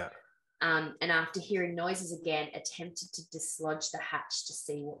 Yeah. And after hearing noises again, attempted to dislodge the hatch to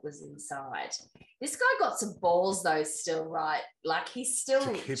see what was inside. This guy got some balls though still, right? Like he's still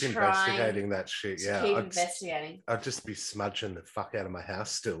to keep investigating that shit. Yeah. Keep investigating. I'd just be smudging the fuck out of my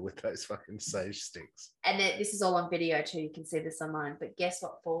house still with those fucking sage sticks. And this is all on video too. You can see this online. But guess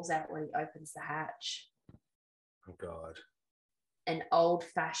what falls out when he opens the hatch? Oh, God. An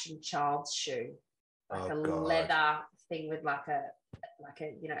old-fashioned child's shoe. Like leather thing with like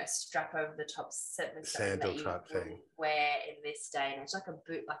a strap over the top, sandal type thing. Wear in this day and age, like a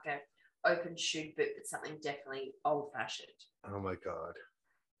boot, like a open shoe boot, but something definitely old fashioned. Oh my God.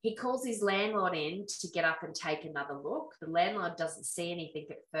 He calls his landlord in to get up and take another look. The landlord doesn't see anything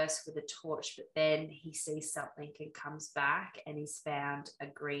at first with a torch, but then he sees something and comes back, and he's found a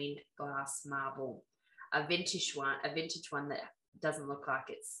green glass marble, a vintage one that doesn't look like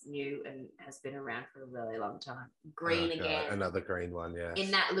it's new and has been around for a really long time. Green again. Another green one, yeah. In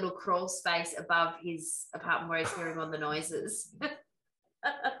that little crawl space above his apartment where he's hearing all the noises.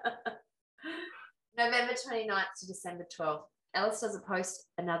 November 29th to December 12th. Ellis doesn't post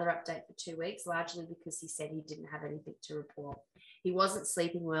another update for 2 weeks, largely because he said he didn't have anything to report. He wasn't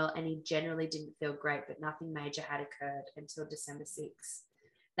sleeping well and he generally didn't feel great, but nothing major had occurred until December 6th.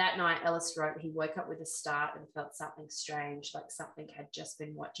 That night, Ellis wrote, he woke up with a start and felt something strange, like something had just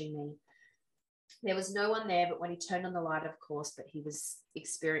been watching me. There was no one there, but when he turned on the light, of course, but he was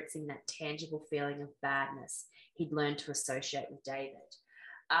experiencing that tangible feeling of badness he'd learned to associate with David.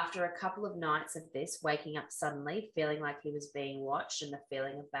 After a couple of nights of this, waking up suddenly, feeling like he was being watched and the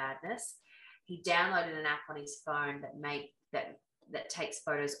feeling of badness, he downloaded an app on his phone that takes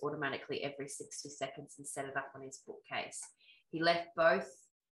photos automatically every 60 seconds and set it up on his bookcase. He left both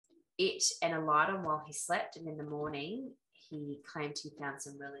it and a light on while he slept, and in the morning he claimed he found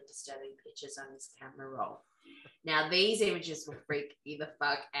some really disturbing pictures on his camera roll. Now these images will freak you the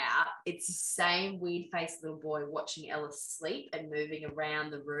fuck out. It's the same weird-faced little boy watching Ellis sleep and moving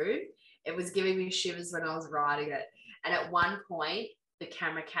around the room. It was giving me shivers when I was writing it. And at one point the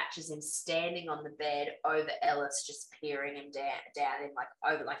camera catches him standing on the bed over Ellis, just peering him down him, like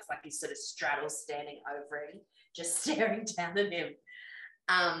over, like he sort of straddles standing over him, just staring down at him.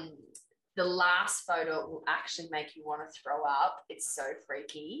 The last photo will actually make you want to throw up. It's so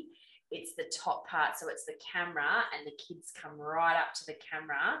freaky. It's the top part. So it's the camera and the kids come right up to the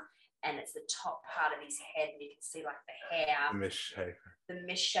camera and it's the top part of his head and you can see like the hair. The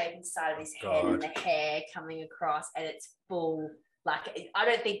misshapen side of his head and the hair coming across, and it's full. Like, I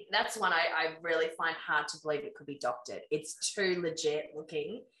don't think that's one I really find hard to believe it could be doctored. It's too legit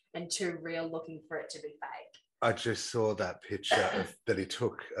looking and too real looking for it to be fake. I just saw that picture that he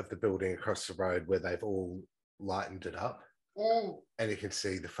took of the building across the road where they've all lightened it up. And you can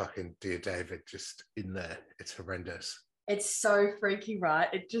see the fucking Dear David just in there. It's horrendous. It's so freaky, right?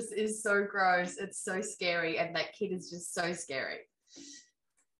 It just is so gross. It's so scary. And that kid is just so scary.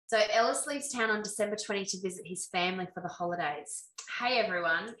 So Ellis leaves town on December 20 to visit his family for the holidays. Hey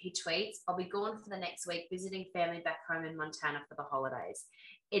everyone, he tweets, I'll be gone for the next week visiting family back home in Montana for the holidays.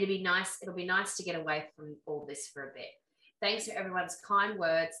 It'll be nice to get away from all this for a bit. Thanks for everyone's kind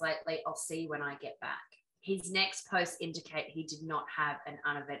words lately. I'll see you when I get back. His next posts indicate he did not have an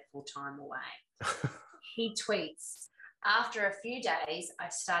uneventful time away. He tweets, After a few days, I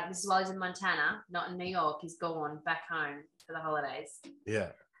started, this is while he's in Montana, not in New York. He's gone back home for the holidays.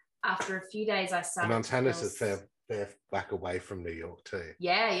 Yeah. After a few days, I started. Montana's a fair back away from New York too.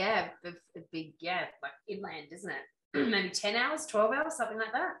 Yeah. A big, like inland, isn't it? Maybe 10 hours, 12 hours, something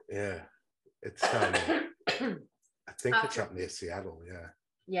like that. Yeah. It's, I think it's up near Seattle, yeah.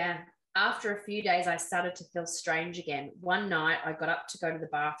 Yeah. After a few days, I started to feel strange again. One night, I got up to go to the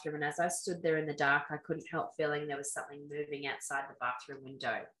bathroom, and as I stood there in the dark, I couldn't help feeling there was something moving outside the bathroom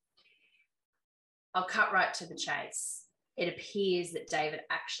window. I'll cut right to the chase. It appears that David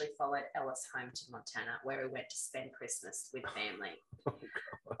actually followed Ellis home to Montana, where he went to spend Christmas with family.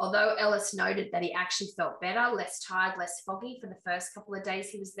 Although Ellis noted that he actually felt better, less tired, less foggy for the first couple of days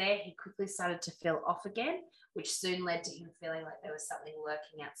he was there, he quickly started to feel off again, which soon led to him feeling like there was something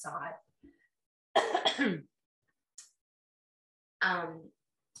lurking outside.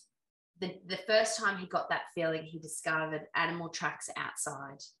 The first time he got that feeling, he discovered animal tracks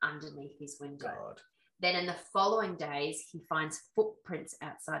outside underneath his window. God. Then in the following days, he finds footprints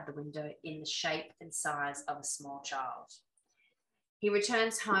outside the window in the shape and size of a small child. He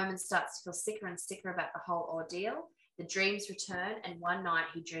returns home and starts to feel sicker and sicker about the whole ordeal. The dreams return, and one night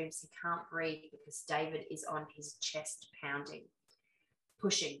he dreams he can't breathe because David is on his chest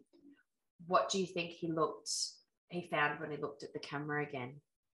pushing. What do you think he found when he looked at the camera again?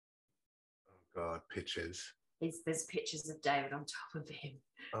 Oh God, pictures. There's pictures of David on top of him.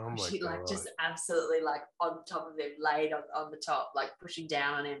 Oh my God. Like just absolutely like on top of him, laid on the top, like pushing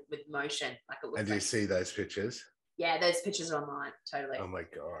down on him with motion. Like it looks. And do you see those pictures? Yeah, those pictures are online, totally. Oh my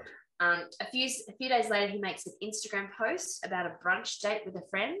God. A few days later, he makes an Instagram post about a brunch date with a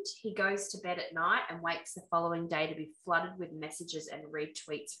friend. He goes to bed at night and wakes the following day to be flooded with messages and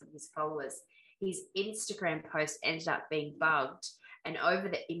retweets from his followers. His Instagram post ended up being bugged, and over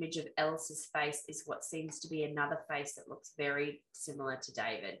the image of Ellis's face is what seems to be another face that looks very similar to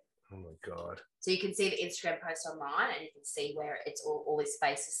David. Oh my God. So you can see the Instagram post online, and you can see where it's all his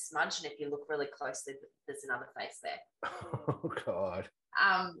face is smudged, and if you look really closely, there's another face there. Oh God.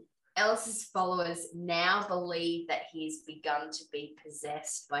 Ellis's followers now believe that he's begun to be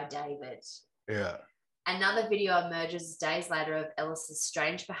possessed by David. Yeah. Another video emerges days later of Ellis's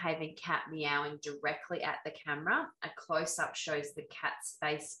strange behaving cat meowing directly at the camera. A close-up shows the cat's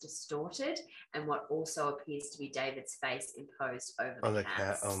face distorted and what also appears to be David's face imposed over the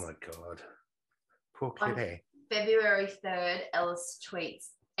cat. Oh my God. Poor kitty. On February 3rd, Ellis tweets,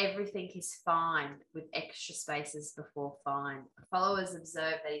 "Everything is fine," with extra spaces before fine. Followers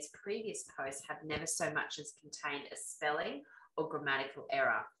observe that his previous posts have never so much as contained a spelling or grammatical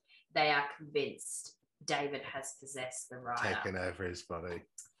error. They are convinced David has possessed the writer. Taken over his body.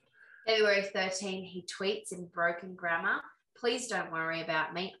 February 13, he tweets in broken grammar, "Please don't worry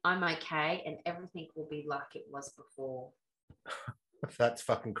about me. I'm okay, and everything will be like it was before." That's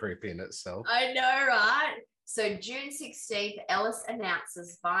fucking creepy in itself. I know, right? So June 16th, Ellis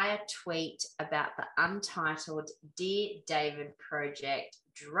announces via tweet about the untitled Dear David project.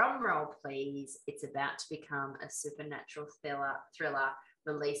 Drum roll, please. It's about to become a supernatural thriller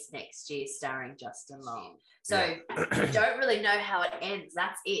released next year starring Justin Long. So we don't really know how it ends.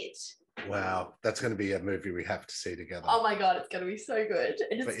 That's it. Wow. That's going to be a movie we have to see together. Oh my God, it's going to be so good.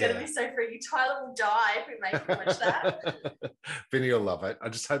 And it's going to be so freaky. Tyler will die if we make him watch that. Vinny will love it. I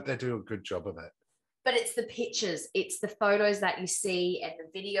just hope they do a good job of it. But it's the pictures, it's the photos that you see and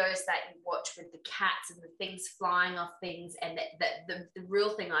the videos that you watch with the cats and the things flying off things. And the real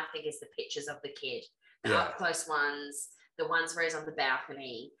thing, I think, is the pictures of the kid, the up close ones, the ones where he's on the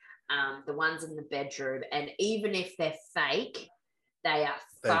balcony, the ones in the bedroom. And even if they're fake, they are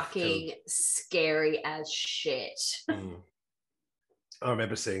fucking scary as shit. I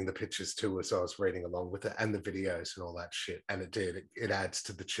remember seeing the pictures too as I was reading along with it, and the videos and all that shit. And it adds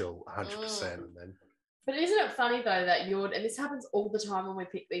to the chill 100%. And then. But isn't it funny though that and this happens all the time when we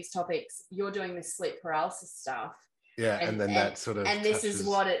pick these topics, you're doing this sleep paralysis stuff. Yeah, and then that sort of and this is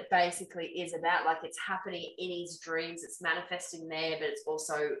what it basically is about. Like, it's happening in his dreams, it's manifesting there, but it's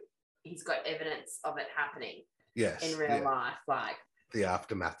also, he's got evidence of it happening in real life. Like the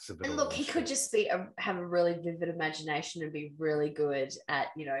aftermaths of it. And look, he could just have a really vivid imagination and be really good at,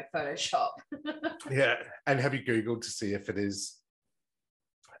 Photoshop. Yeah. And have you Googled to see if it is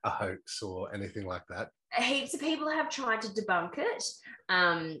a hoax or anything like that? Heaps of people have tried to debunk it.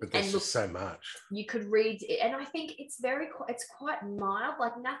 But there's just so much. You could read it, and I think it's quite mild.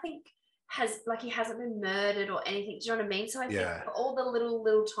 Like, nothing he hasn't been murdered or anything. Do you know what I mean? So I think for all the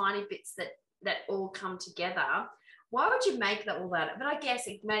little tiny bits that all come together, Why would you make that all that? But I guess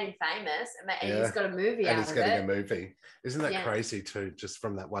it made him famous, and Yeah. he's got a movie And out he's of getting it. a movie. Isn't that Yeah. crazy too? Just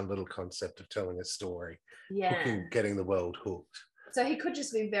from that one little concept of telling a story, Yeah. getting the world hooked. So he could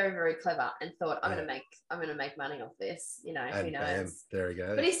just be very, very clever and thought, I'm Yeah. gonna make money off this. You know, And who knows? bam, there he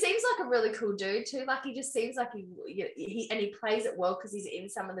goes. But he seems like a really cool dude too. Like he just seems like he plays it well because he's in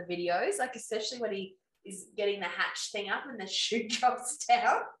some of the videos. Like especially when he is getting the hatch thing up and the shoe drops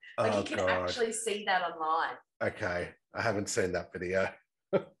down. Like you can actually see that online. Okay, I haven't seen that video.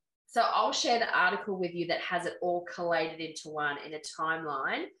 So I'll share the article with you that has it all collated into one in a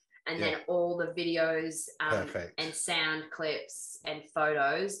timeline, and then all the videos and sound clips and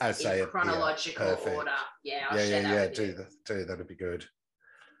photos in chronological order. Yeah, I'll share that with you. Do that'd be good.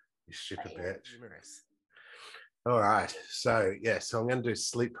 You stupid bitch. All right, so I'm going to do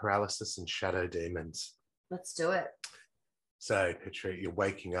sleep paralysis and shadow demons. Let's do it. So picture you're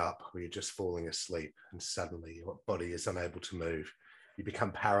waking up or you're just falling asleep and suddenly your body is unable to move. You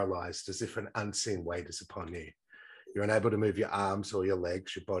become paralyzed as if an unseen weight is upon you. You're unable to move your arms or your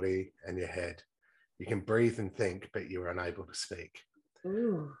legs, your body and your head. You can breathe and think, but you're unable to speak.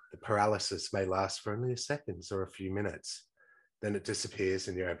 Ooh. The paralysis may last for only seconds or a few minutes. Then it disappears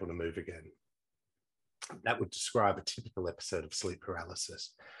and you're able to move again. That would describe a typical episode of sleep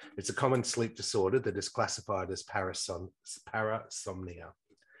paralysis. It's a common sleep disorder that is classified as parasomnia.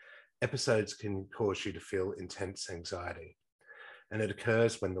 Episodes can cause you to feel intense anxiety, and it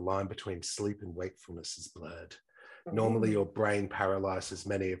occurs when the line between sleep and wakefulness is blurred. Normally, your brain paralyzes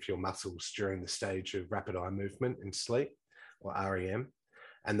many of your muscles during the stage of rapid eye movement in sleep, or REM,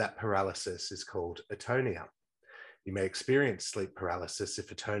 and that paralysis is called atonia. You may experience sleep paralysis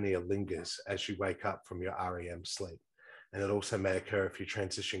if atonia lingers as you wake up from your REM sleep, and it also may occur if you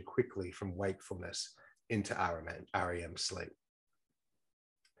transition quickly from wakefulness into REM sleep.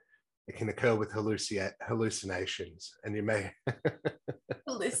 It can occur with hallucinations, and you may...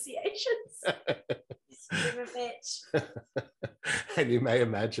 Hallucinations? Bitch. And you may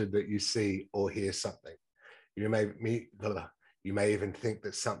imagine that you see or hear something. You may even think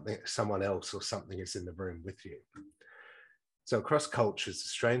that someone else or something is in the room with you. So across cultures, the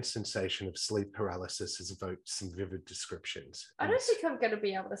strange sensation of sleep paralysis has evoked some vivid descriptions. I don't think I'm going to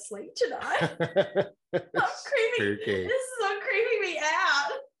be able to sleep tonight. That's creepy. This is not creeping me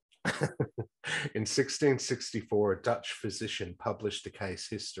out. In 1664, a Dutch physician published a case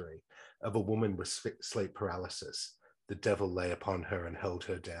history of a woman with sleep paralysis. The devil lay upon her and held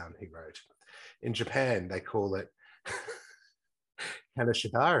her down, he wrote. In Japan, they call it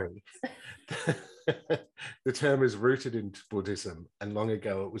Kanashibari. The term is rooted in Buddhism, and long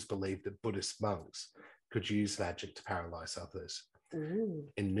ago it was believed that Buddhist monks could use magic to paralyze others. Ooh.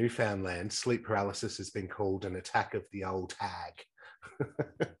 In Newfoundland, sleep paralysis has been called an attack of the old hag.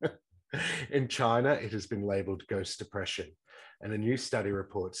 In China, it has been labeled ghost depression. And a new study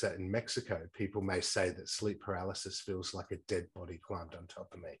reports that in Mexico, people may say that sleep paralysis feels like a dead body climbed on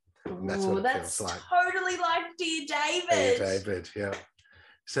top of me. And that's what it feels like. Totally like Dear David. Dear David, yeah.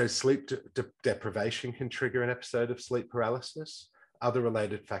 So sleep deprivation can trigger an episode of sleep paralysis. Other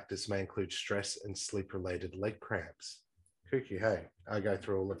related factors may include stress and sleep-related leg cramps. Kooky, hey, I go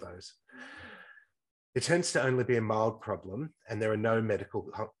through all of those. It tends to only be a mild problem, and there are no medical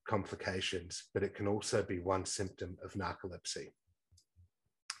complications, but it can also be one symptom of narcolepsy.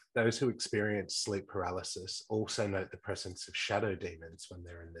 Those who experience sleep paralysis also note the presence of shadow demons when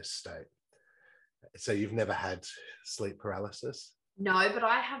they're in this state. So you've never had sleep paralysis? No, but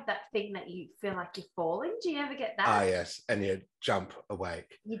I have that thing that you feel like you're falling. Do you ever get that? Ah, yes, and you jump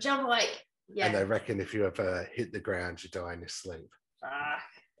awake. You jump awake, yeah. And they reckon if you ever hit the ground, you die in your sleep.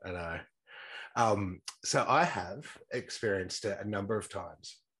 I know. So I have experienced it a number of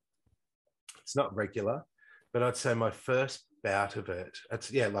times. It's not regular, but I'd say my first bout of it,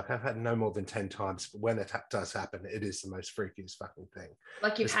 I've had no more than 10 times, but when it does happen, it is the most freakiest fucking thing.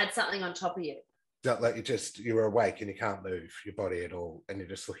 Like you've had something on top of you. Like you're awake and you can't move your body at all, and you're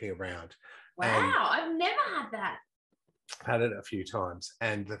just looking around. Wow, I've never had that. I've had it a few times.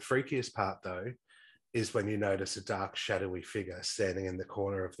 And the freakiest part, though, is when you notice a dark, shadowy figure standing in the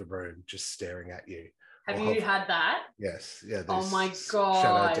corner of the room, just staring at you. Have you had that? Yes. Yeah. Oh my God.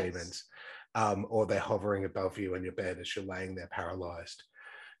 Shadow demons. Or they're hovering above you in your bed as you're laying there paralyzed.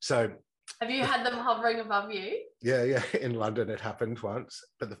 So... Have you had them hovering above you? Yeah. In London, it happened once.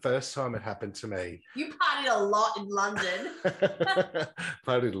 But the first time it happened to me... You partied a lot in London.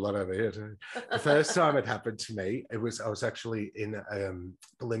 Partied a lot over here too. The first time it happened to me, I was actually in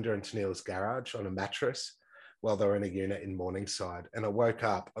Belinda and Tennille's garage on a mattress while they were in a unit in Morningside. And I woke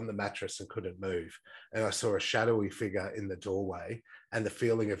up on the mattress and couldn't move. And I saw a shadowy figure in the doorway, and the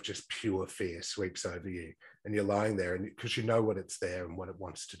feeling of just pure fear sweeps over you. And you're lying there, and because you know what it's there and what it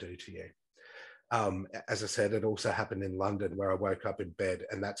wants to do to you. As I said, it also happened in London, where I woke up in bed,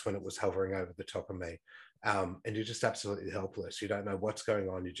 and that's when it was hovering over the top of me. And you're just absolutely helpless. You don't know what's going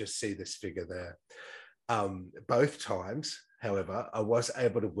on. You just see this figure there. Both times, however, I was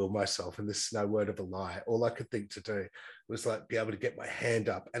able to will myself, and this is no word of a lie. All I could think to do was like be able to get my hand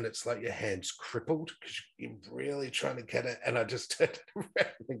up, and it's like your hand's crippled because you're really trying to get it. And I just turned it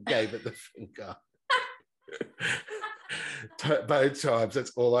around and gave it the finger. Both times,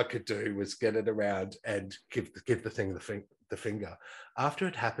 that's all I could do was get it around and give the thing the finger. After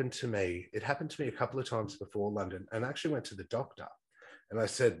it happened to me a couple of times before London, and I actually went to the doctor. And I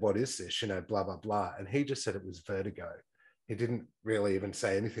said, what is this? You know, blah, blah, blah. And he just said it was vertigo. He didn't really even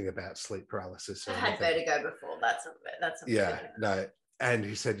say anything about sleep paralysis. I had vertigo before. That's not yeah, vertigo. No. And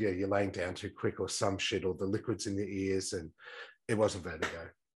he said, yeah, you're laying down too quick or some shit, or the liquid's in your ears. And it wasn't vertigo.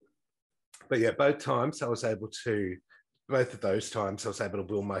 But yeah, both of those times I was able to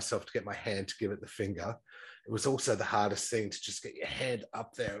will myself to get my hand to give it the finger. It was also the hardest thing to just get your hand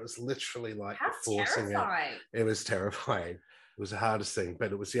up there. It was literally like forcing terrifying. It was terrifying. It was the hardest thing,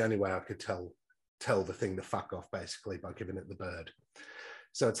 but it was the only way I could tell the thing to fuck off, basically, by giving it the bird.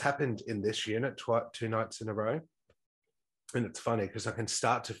 So it's happened in this unit 2 nights in a row. And it's funny because I can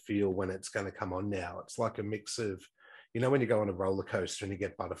start to feel when it's going to come on now. It's like a mix of, you know, when you go on a roller coaster and you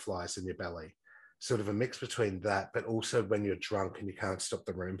get butterflies in your belly, sort of a mix between that, but also when you're drunk and you can't stop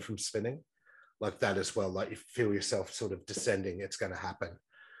the room from spinning, like that as well. Like you feel yourself sort of descending, it's going to happen.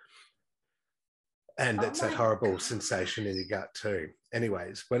 And it's that horrible sensation in your gut too.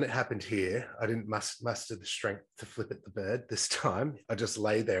 Anyways, when it happened here, I didn't muster the strength to flip at the bird this time. I just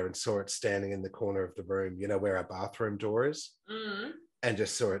lay there and saw it standing in the corner of the room, you know, where our bathroom door is, and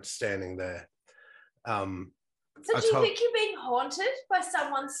just saw it standing there. So do you think you're being haunted by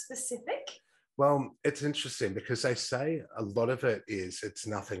someone specific? Well, it's interesting because they say a lot of it's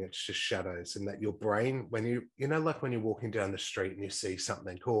nothing, it's just shadows, and that your brain, when you know, like when you're walking down the street and you see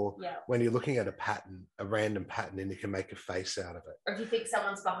something, or when you're looking at a random pattern, and you can make a face out of it. Or if you think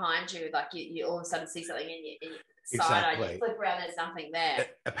someone's behind you, like you all of a sudden see something in your side, you flip around, there's nothing there.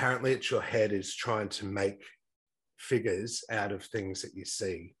 Apparently it's your head is trying to make figures out of things that you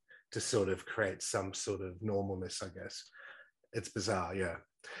see to sort of create some sort of normalness, I guess. It's bizarre, yeah.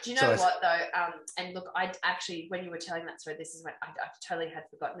 Do you know what though? And look, I actually, when you were telling that story, this is when I totally had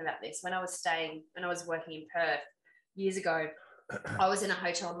forgotten about this. When I was working in Perth years ago, I was in a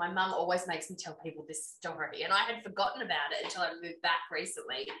hotel, and my mum always makes me tell people this story, and I had forgotten about it until I moved back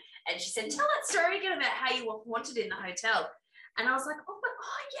recently. And she said, "Tell that story again about how you were wanted in the hotel." And I was like, oh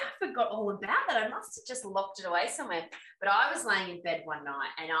yeah, I forgot all about that. I must have just locked it away somewhere. But I was laying in bed one night,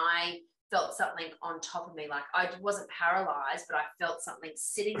 and I felt something on top of me. Like I wasn't paralyzed, but I felt something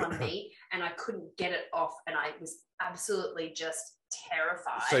sitting on me, and I couldn't get it off. And I was absolutely just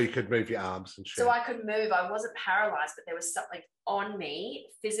terrified. So you could move your arms and shit. So I could move. I wasn't paralyzed, but there was something on me,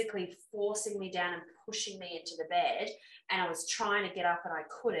 physically forcing me down and pushing me into the bed. And I was trying to get up, and I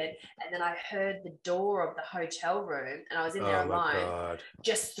couldn't. And then I heard the door of the hotel room, and I was in there alone,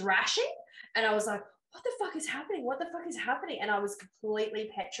 just thrashing. And I was like, what the fuck is happening? What the fuck is happening? And I was completely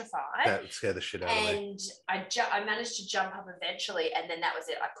petrified. That scared the shit out of me. And I managed to jump up eventually, and then that was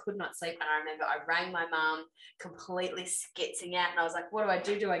it. I could not sleep. And I remember I rang my mum, completely skitzing out. And I was like, what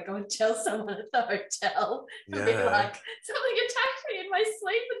do? Do I go and tell someone at the hotel? And be like, something attacked me in my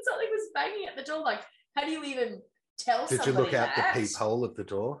sleep, and something was banging at the door. Like, how do you even tell somebody that? Did you look out the peephole of the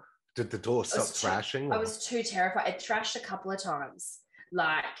door? Did the door stop thrashing? I was too terrified. It thrashed a couple of times.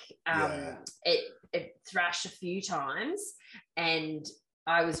 Like it thrashed a few times, and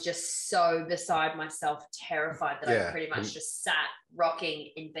I was just so beside myself, terrified that I pretty much just sat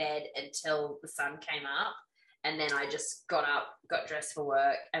rocking in bed until the sun came up. And then I just got up, got dressed for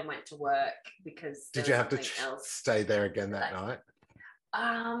work, and went to work because did you have to stay there again that night?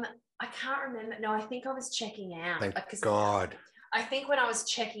 I can't remember. No, I think I was checking out. Thank God. I think when I was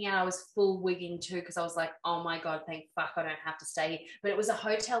checking out, I was full wigging too, because I was like, oh my God, thank fuck I don't have to stay here. But it was a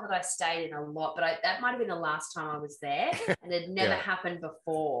hotel that I stayed in a lot, but that might have been the last time I was there, and it never happened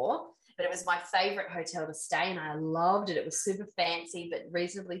before. But it was my favorite hotel to stay in. I loved it. It was super fancy, but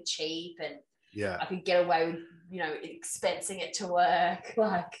reasonably cheap, and I could get away with, expensing it to work.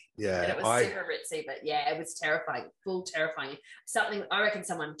 And it was super ritzy, but it was terrifying, full terrifying. I reckon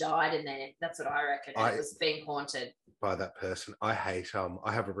someone died in there. That's what I reckon. It was being haunted by that person. I hate,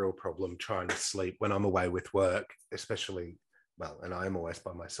 I have a real problem trying to sleep when I'm away with work, especially, and I am always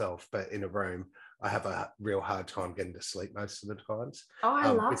by myself, but in a room, I have a real hard time getting to sleep most of the times. Oh, I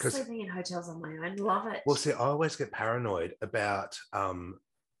love because, sleeping in hotels on my own. Love it. well, see, I always get paranoid about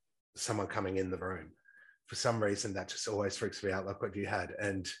someone coming in the room. For some reason, that just always freaks me out, like what you had.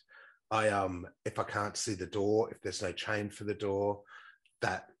 And if I can't see the door, if there's no chain for the door,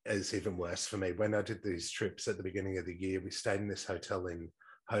 that is even worse for me. When I did these trips at the beginning of the year, we stayed in this hotel in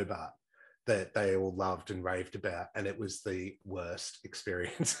Hobart that they all loved and raved about, and it was the worst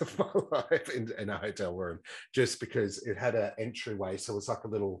experience of my life in a hotel room, just because it had an entryway, so it was like a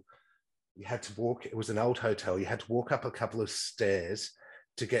little, you had to walk, it was an old hotel, you had to walk up a couple of stairs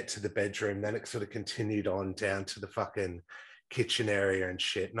to get to the bedroom, then it sort of continued on down to the fucking kitchen area and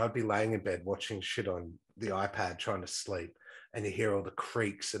shit, and I'd be laying in bed watching shit on the iPad trying to sleep, and you hear all the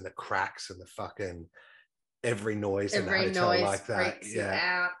creaks and the cracks and the fucking every noise in the hotel like that.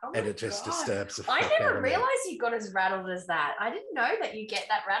 Yeah. Oh, and it just disturbs the I fuck out never of me. realized you got as rattled as that. I didn't know that you get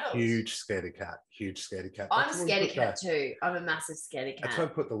that rattled. Huge scaredy cat. I'm a scaredy cat too. I'm a massive scaredy cat. That's why I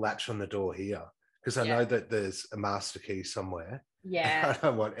put the latch on the door here, because I know that there's a master key somewhere. Yeah. I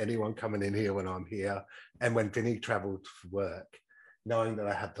don't want anyone coming in here when I'm here. And when Vinny traveled for work, knowing that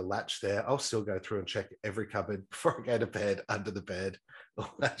I have the latch there, I'll still go through and check every cupboard before I go to bed, under the bed,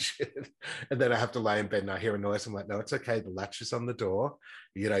 all that shit. And then I have to lay in bed and I hear a noise. I'm like, no, it's okay. The latch is on the door.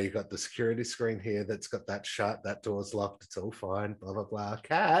 You know, you've got the security screen here that's got that shut. That door's locked. It's all fine. Blah, blah, blah.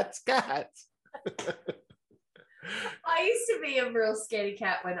 Cats. I used to be a real scaredy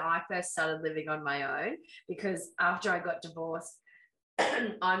cat when I first started living on my own, because after I got divorced,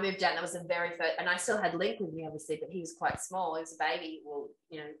 I moved out, and that was the very first, and I still had Link with me, obviously, but he was quite small. He was a baby,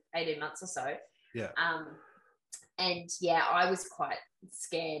 18 months or so. Yeah. And yeah, I was quite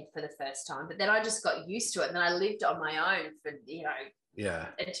scared for the first time, but then I just got used to it. And then I lived on my own for,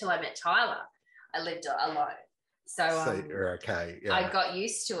 until I met Tyler. I lived alone. So you're okay. Yeah. I got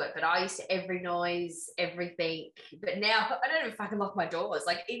used to it, but I used to every noise, everything. But now I don't even fucking lock my doors.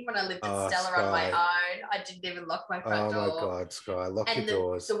 Like, even when I lived at Stella Sky. on my own, I didn't even lock my front door. Oh my God, Sky, lock and your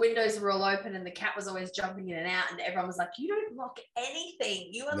doors. The windows were all open, and the cat was always jumping in and out, and everyone was like, "You don't lock anything.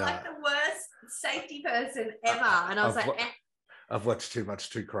 You are like the worst safety person ever." And I was I've watched too much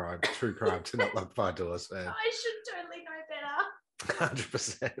true crime to not lock my doors, man. I should totally know better.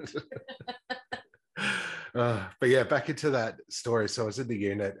 100%. But yeah, back into that story. So I was in the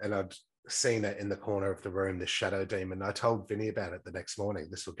unit and I'd seen it in the corner of the room, the shadow demon. I told Vinny about it the next morning.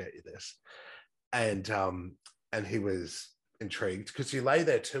 This will get you this. And he was intrigued, because you lay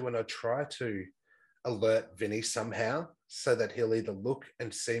there too, and I try to alert Vinny somehow so that he'll either look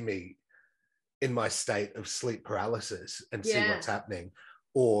and see me in my state of sleep paralysis and see what's happening,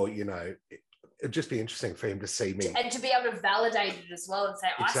 or, it'd just be interesting for him to see me. And to be able to validate it as well and say,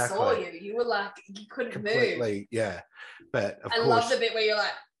 exactly. I saw you. You were like, you couldn't completely move. Yeah. But of course, love the bit where you're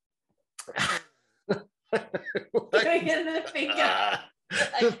like, going in the finger,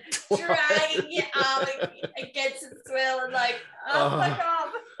 like, dragging your arm against its will, and like, fuck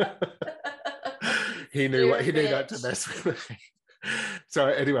off. He knew not to mess with me. So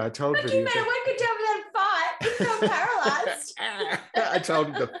anyway, I told him. You better work it down with that fight. You're paralyzed. I told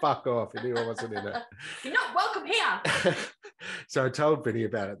him to fuck off. He knew I wasn't in it. You're not welcome here. So I told Vinny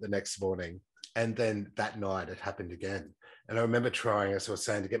about it the next morning. And then that night it happened again. And I remember trying, as I was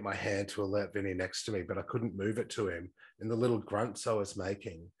saying, to get my hand to alert Vinny next to me, but I couldn't move it to him. And the little grunts I was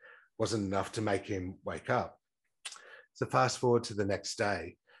making wasn't enough to make him wake up. So fast forward to the next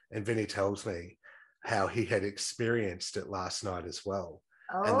day, and Vinny tells me how he had experienced it last night as well.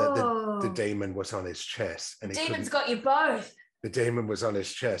 Oh. And that the demon was on his chest. And the demon's got you both. The demon was on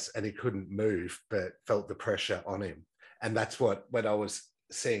his chest and he couldn't move, but felt the pressure on him. And that's what, when I was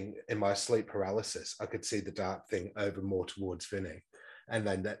seeing in my sleep paralysis, I could see the dark thing over more towards Vinny. And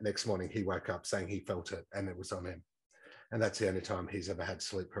then that next morning he woke up saying he felt it and it was on him. And that's the only time he's ever had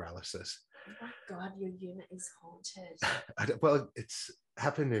sleep paralysis. Oh my God, your unit is haunted. Well, it's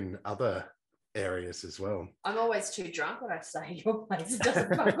happened in other areas as well. I'm always too drunk when I stay at your place. It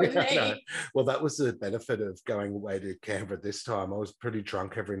doesn't fuck with me. No. Well, that was the benefit of going away to Canberra this time. I was pretty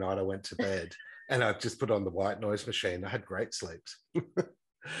drunk every night I went to bed. And I just put on the white noise machine. I had great sleeps.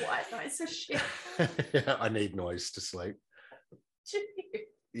 White noise machine? Yeah, I need noise to sleep.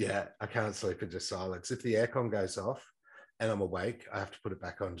 Yeah, I can't sleep in just silence. If the aircon goes off and I'm awake, I have to put it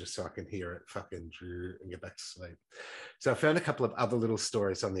back on just so I can hear it fucking and get back to sleep. So I found a couple of other little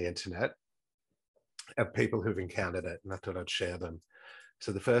stories on the internet of people who've encountered it, and I thought I'd share them.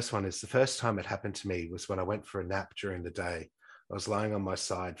 So the first one is, the first time it happened to me was when I went for a nap during the day. I was lying on my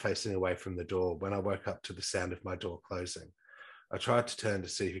side facing away from the door when I woke up to the sound of my door closing. I tried to turn to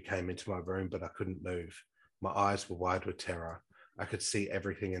see who came into my room, but I couldn't move. My eyes were wide with terror. I could see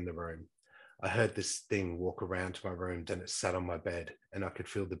everything in the room. I heard this thing walk around to my room, then it sat on my bed, and I could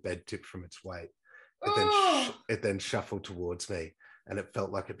feel the bed tip from its weight. It then shuffled towards me, and it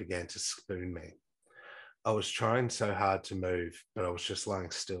felt like it began to spoon me. I was trying so hard to move, but I was just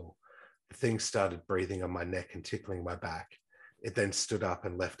lying still. The thing started breathing on my neck and tickling my back. It then stood up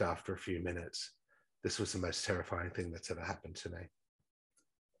and left after a few minutes. This was the most terrifying thing that's ever happened to me.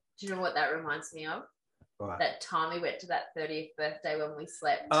 Do you know what that reminds me of? Right. That time we went to that 30th birthday when we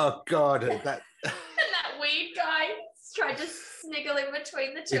slept. Oh, God. And that weird guy tried to sniggle in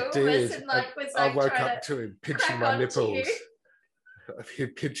between the two of us and was I like woke up to him pinching my nipples.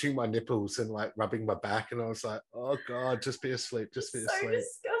 Pinching my nipples and like rubbing my back, and I was like, oh God, just be asleep, just be asleep. So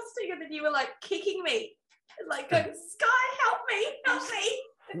disgusting. And then you were like kicking me, like going, Sky, help me.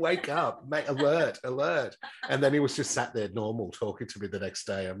 Wake up, mate, alert. And then he was just sat there normal talking to me the next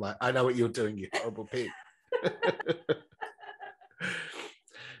day. I'm like, I know what you're doing, you horrible pig.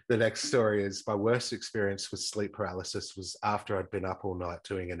 The next story is my worst experience with sleep paralysis was after I'd been up all night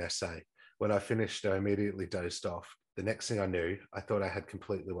doing an essay. When I finished, I immediately dozed off. The next thing I knew, I thought I had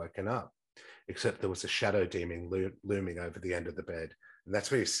completely woken up, except there was a shadow demon looming over the end of the bed. And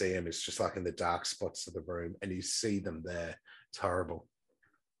that's where you see him. It's just like in the dark spots of the room, and you see them there. It's horrible.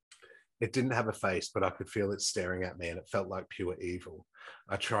 It didn't have a face, but I could feel it staring at me, and it felt like pure evil.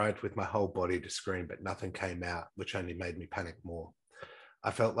 I tried with my whole body to scream, but nothing came out, which only made me panic more.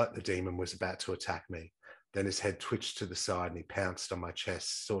 I felt like the demon was about to attack me. Then his head twitched to the side and he pounced on my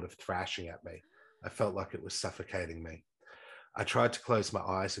chest, sort of thrashing at me. I felt like it was suffocating me. I tried to close my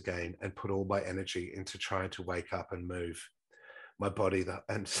eyes again and put all my energy into trying to wake up and move my body,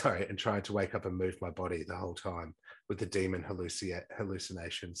 and trying to wake up and move my body the whole time, with the demon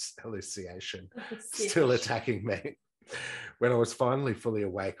hallucination still attacking me. When I was finally fully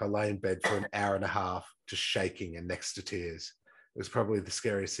awake, I lay in bed for an hour and a half, just shaking and next to tears. It was probably the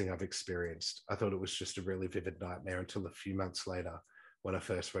scariest thing I've experienced. I thought it was just a really vivid nightmare until a few months later when I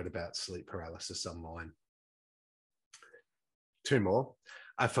first read about sleep paralysis online. Two more.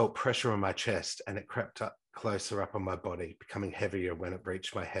 I felt pressure on my chest and it crept up closer up on my body, becoming heavier. When it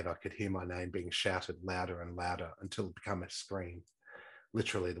reached my head, I could hear my name being shouted louder and louder until it became a scream.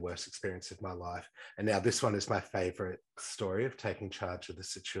 Literally the worst experience of my life. And now this one is my favorite story of taking charge of the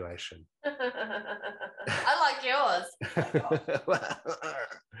situation. I like yours.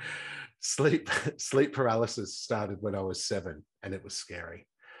 Sleep paralysis started when I was 7, and it was scary.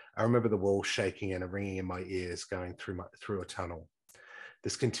 I remember the wall shaking and a ringing in my ears going through a tunnel.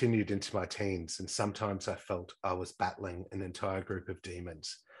 This continued into my teens, and sometimes I felt I was battling an entire group of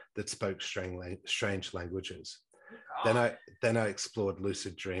demons that spoke strange languages. Oh, then I explored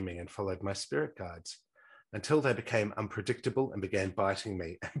lucid dreaming and followed my spirit guides until they became unpredictable and began biting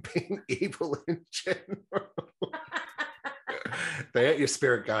me and being evil in general. They ate your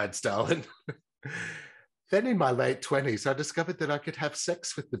spirit guides, darling. Then in my late 20s, I discovered that I could have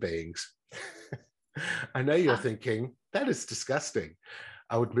sex with the beings. I know you're thinking, that is disgusting.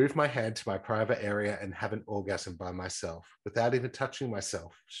 I would move my hand to my private area and have an orgasm by myself without even touching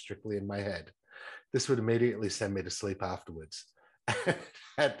myself, strictly in my head. This would immediately send me to sleep afterwards.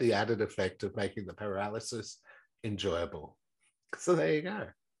 Had the added effect of making the paralysis enjoyable. So there you go.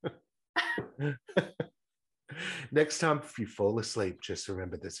 Next time, if you fall asleep, just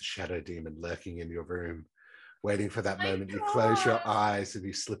remember there's a shadow demon lurking in your room, waiting for that moment. You close your eyes and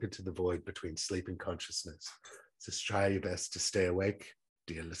you slip into the void between sleep and consciousness. Just try your best to stay awake,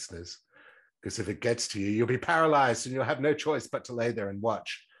 dear listeners, because if it gets to you, you'll be paralyzed and you'll have no choice but to lay there and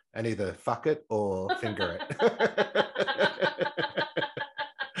watch and either fuck it or finger it.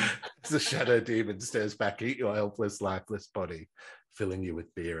 The shadow demon stares back at your helpless, lifeless body, filling you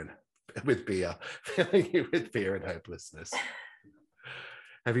with beer, filling you with fear and hopelessness.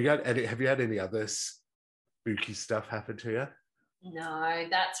 Have you had any other spooky stuff happen to you? No,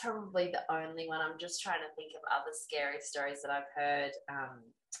 that's probably the only one. I'm just trying to think of other scary stories that I've heard.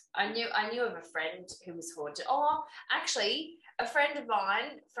 I knew of a friend who was haunted. Oh, actually, a friend of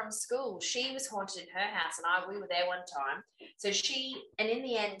mine from school, she was haunted in her house, and we were there one time. So and in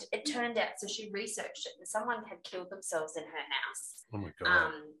the end, it turned out, so she researched it, and someone had killed themselves in her house. Oh my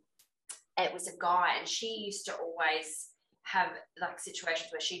God. It was a guy, and she used to always have like situations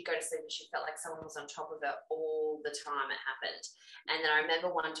where she'd go to sleep and she felt like someone was on top of her all the time it happened. And then I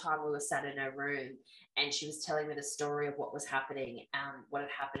remember one time we were sat in her room and she was telling me the story of what was happening, what had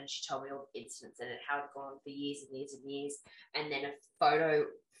happened. She told me all the incidents and how it had gone on for years and years and years. And then a photo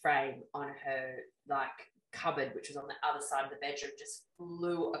frame on her like cupboard, which was on the other side of the bedroom, just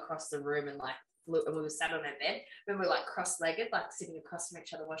flew across the room and and we were sat on her bed and we were like cross-legged, like sitting across from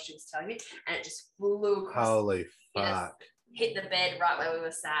each other while she was telling me, and it just flew across. Holy fuck. Hit the bed right where we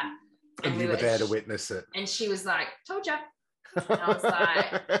were sat. And you were there to witness it. And she was like, told ya. And I was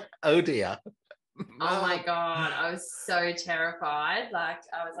like, oh dear. Oh my God. I was so terrified. Like,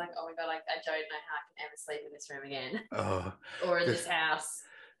 I was like, oh my God, like, I don't know how I can ever sleep in this room again. Or in this house.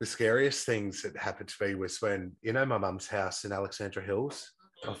 The scariest things that happened to me was when, my mum's house in Alexandra Hills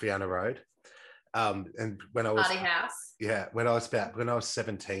off Vienna Road. And when I was party house. Yeah, when I was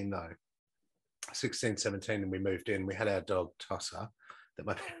 17 though, 16, 17, and we moved in, we had our dog Tosser that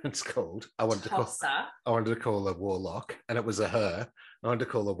my parents called. I wanted to call her Warlock, and it was a her. I wanted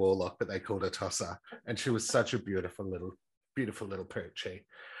to call her Warlock, but they called her Tosser, and she was such a beautiful little poochie.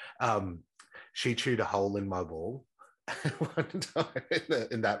 She chewed a hole in my wall one time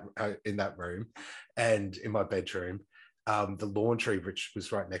in that room, and in my bedroom. The laundry, which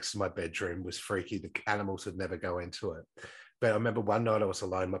was right next to my bedroom, was freaky. The animals would never go into it. But I remember one night I was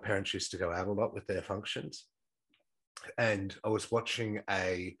alone. My parents used to go out a lot with their functions. And I was watching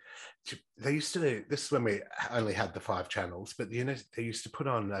this is when we only had the 5 channels, but they used to put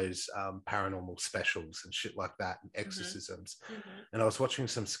on those paranormal specials and shit like that, and exorcisms. And I was watching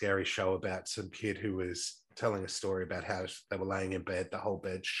some scary show about some kid who was telling a story about how they were laying in bed, the whole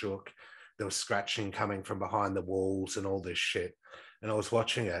bed shook, there was scratching coming from behind the walls and all this shit. And I was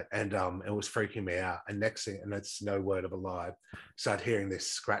watching it, and it was freaking me out. And next thing, and it's no word of a lie, started hearing this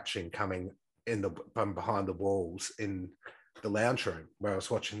scratching coming from behind the walls in the lounge room where I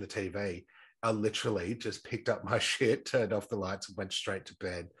was watching the TV. I literally just picked up my shit, turned off the lights, and went straight to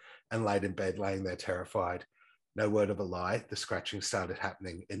bed and laid in bed, laying there terrified. No word of a lie, the scratching started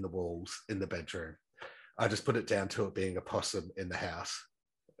happening in the walls in the bedroom. I just put it down to it being a possum in the house.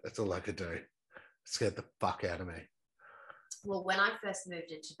 That's all I could do. It scared the fuck out of me. Well, when I first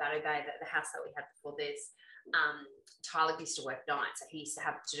moved into Battle Bay, the house that we had before this, Tyler used to work nights, so he used to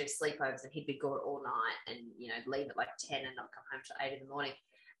have to do sleepovers, and he'd be gone all night and leave at like 10 and not come home till 8 in the morning.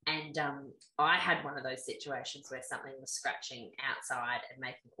 And I had one of those situations where something was scratching outside and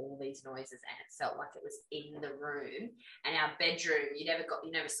making all these noises, and it felt like it was in the room. And our bedroom, you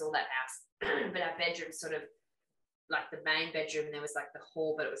never saw that house, but our bedroom sort of like the main bedroom, and there was like the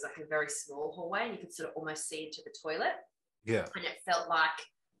hall, but it was like a very small hallway, and you could sort of almost see into the toilet. Yeah. And it felt like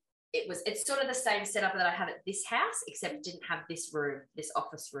it's sort of the same setup that I have at this house, except it didn't have this room, this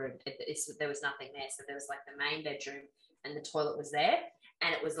office room. There was nothing there. So there was like the main bedroom and the toilet was there.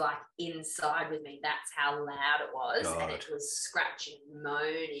 And it was like inside with me. That's how loud it was. God. And it was scratching,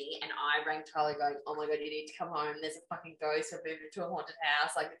 moaning. And I rang Tyler going, oh my God, you need to come home. There's a fucking ghost. I've moved into a haunted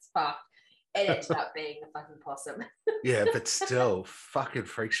house. Like, it's fucked. It ended up being a fucking possum. Yeah, but still, fucking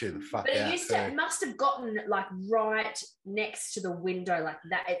freaks you the fuck out. But it must have gotten like right next to the window, like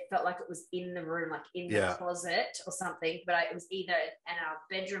that. It felt like it was in the room, like in the closet or something. But it was either at our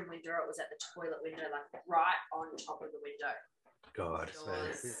bedroom window or it was at the toilet window, like right on top of the window. God,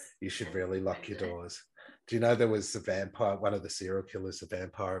 you should really lock your doors. Do you know there was a vampire, one of the serial killers, a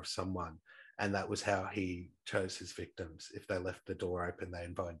vampire of someone, and that was how he chose his victims. If they left the door open, they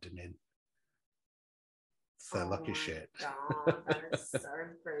invited him in. So lucky shit. God, that is so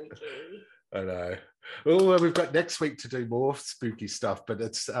freaky. I know. Well, we've got next week to do more spooky stuff, but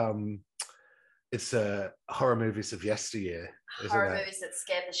it's horror movies of yesteryear. Horror movies that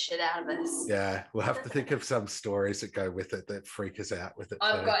scare the shit out of us. Yeah, we'll have to think of some stories that go with it that freak us out with it.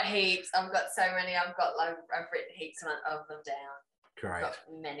 I've got heaps. I've got so many. I've written heaps of them down. Great. I've got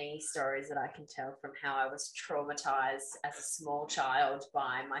many stories that I can tell from how I was traumatized as a small child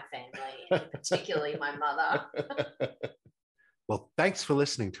by my family, and particularly my mother. Well, thanks for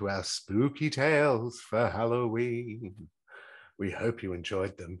listening to our spooky tales for Halloween. We hope you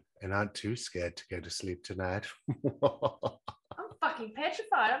enjoyed them and aren't too scared to go to sleep tonight. I'm fucking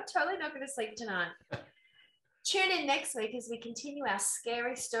petrified. I'm totally not going to sleep tonight. Tune in next week as we continue our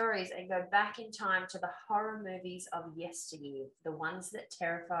scary stories and go back in time to the horror movies of yesteryear, the ones that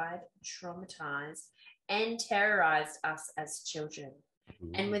terrified, traumatized, and terrorized us as children.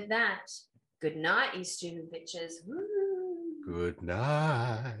 Ooh. And with that, good night, you stupid bitches. Woo. Good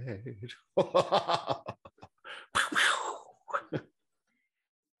night.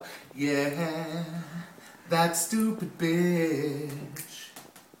 Yeah, that stupid bitch.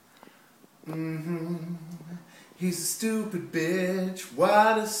 He's a stupid bitch.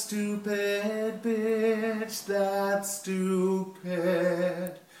 What a stupid bitch. That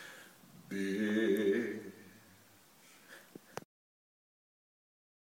stupid bitch.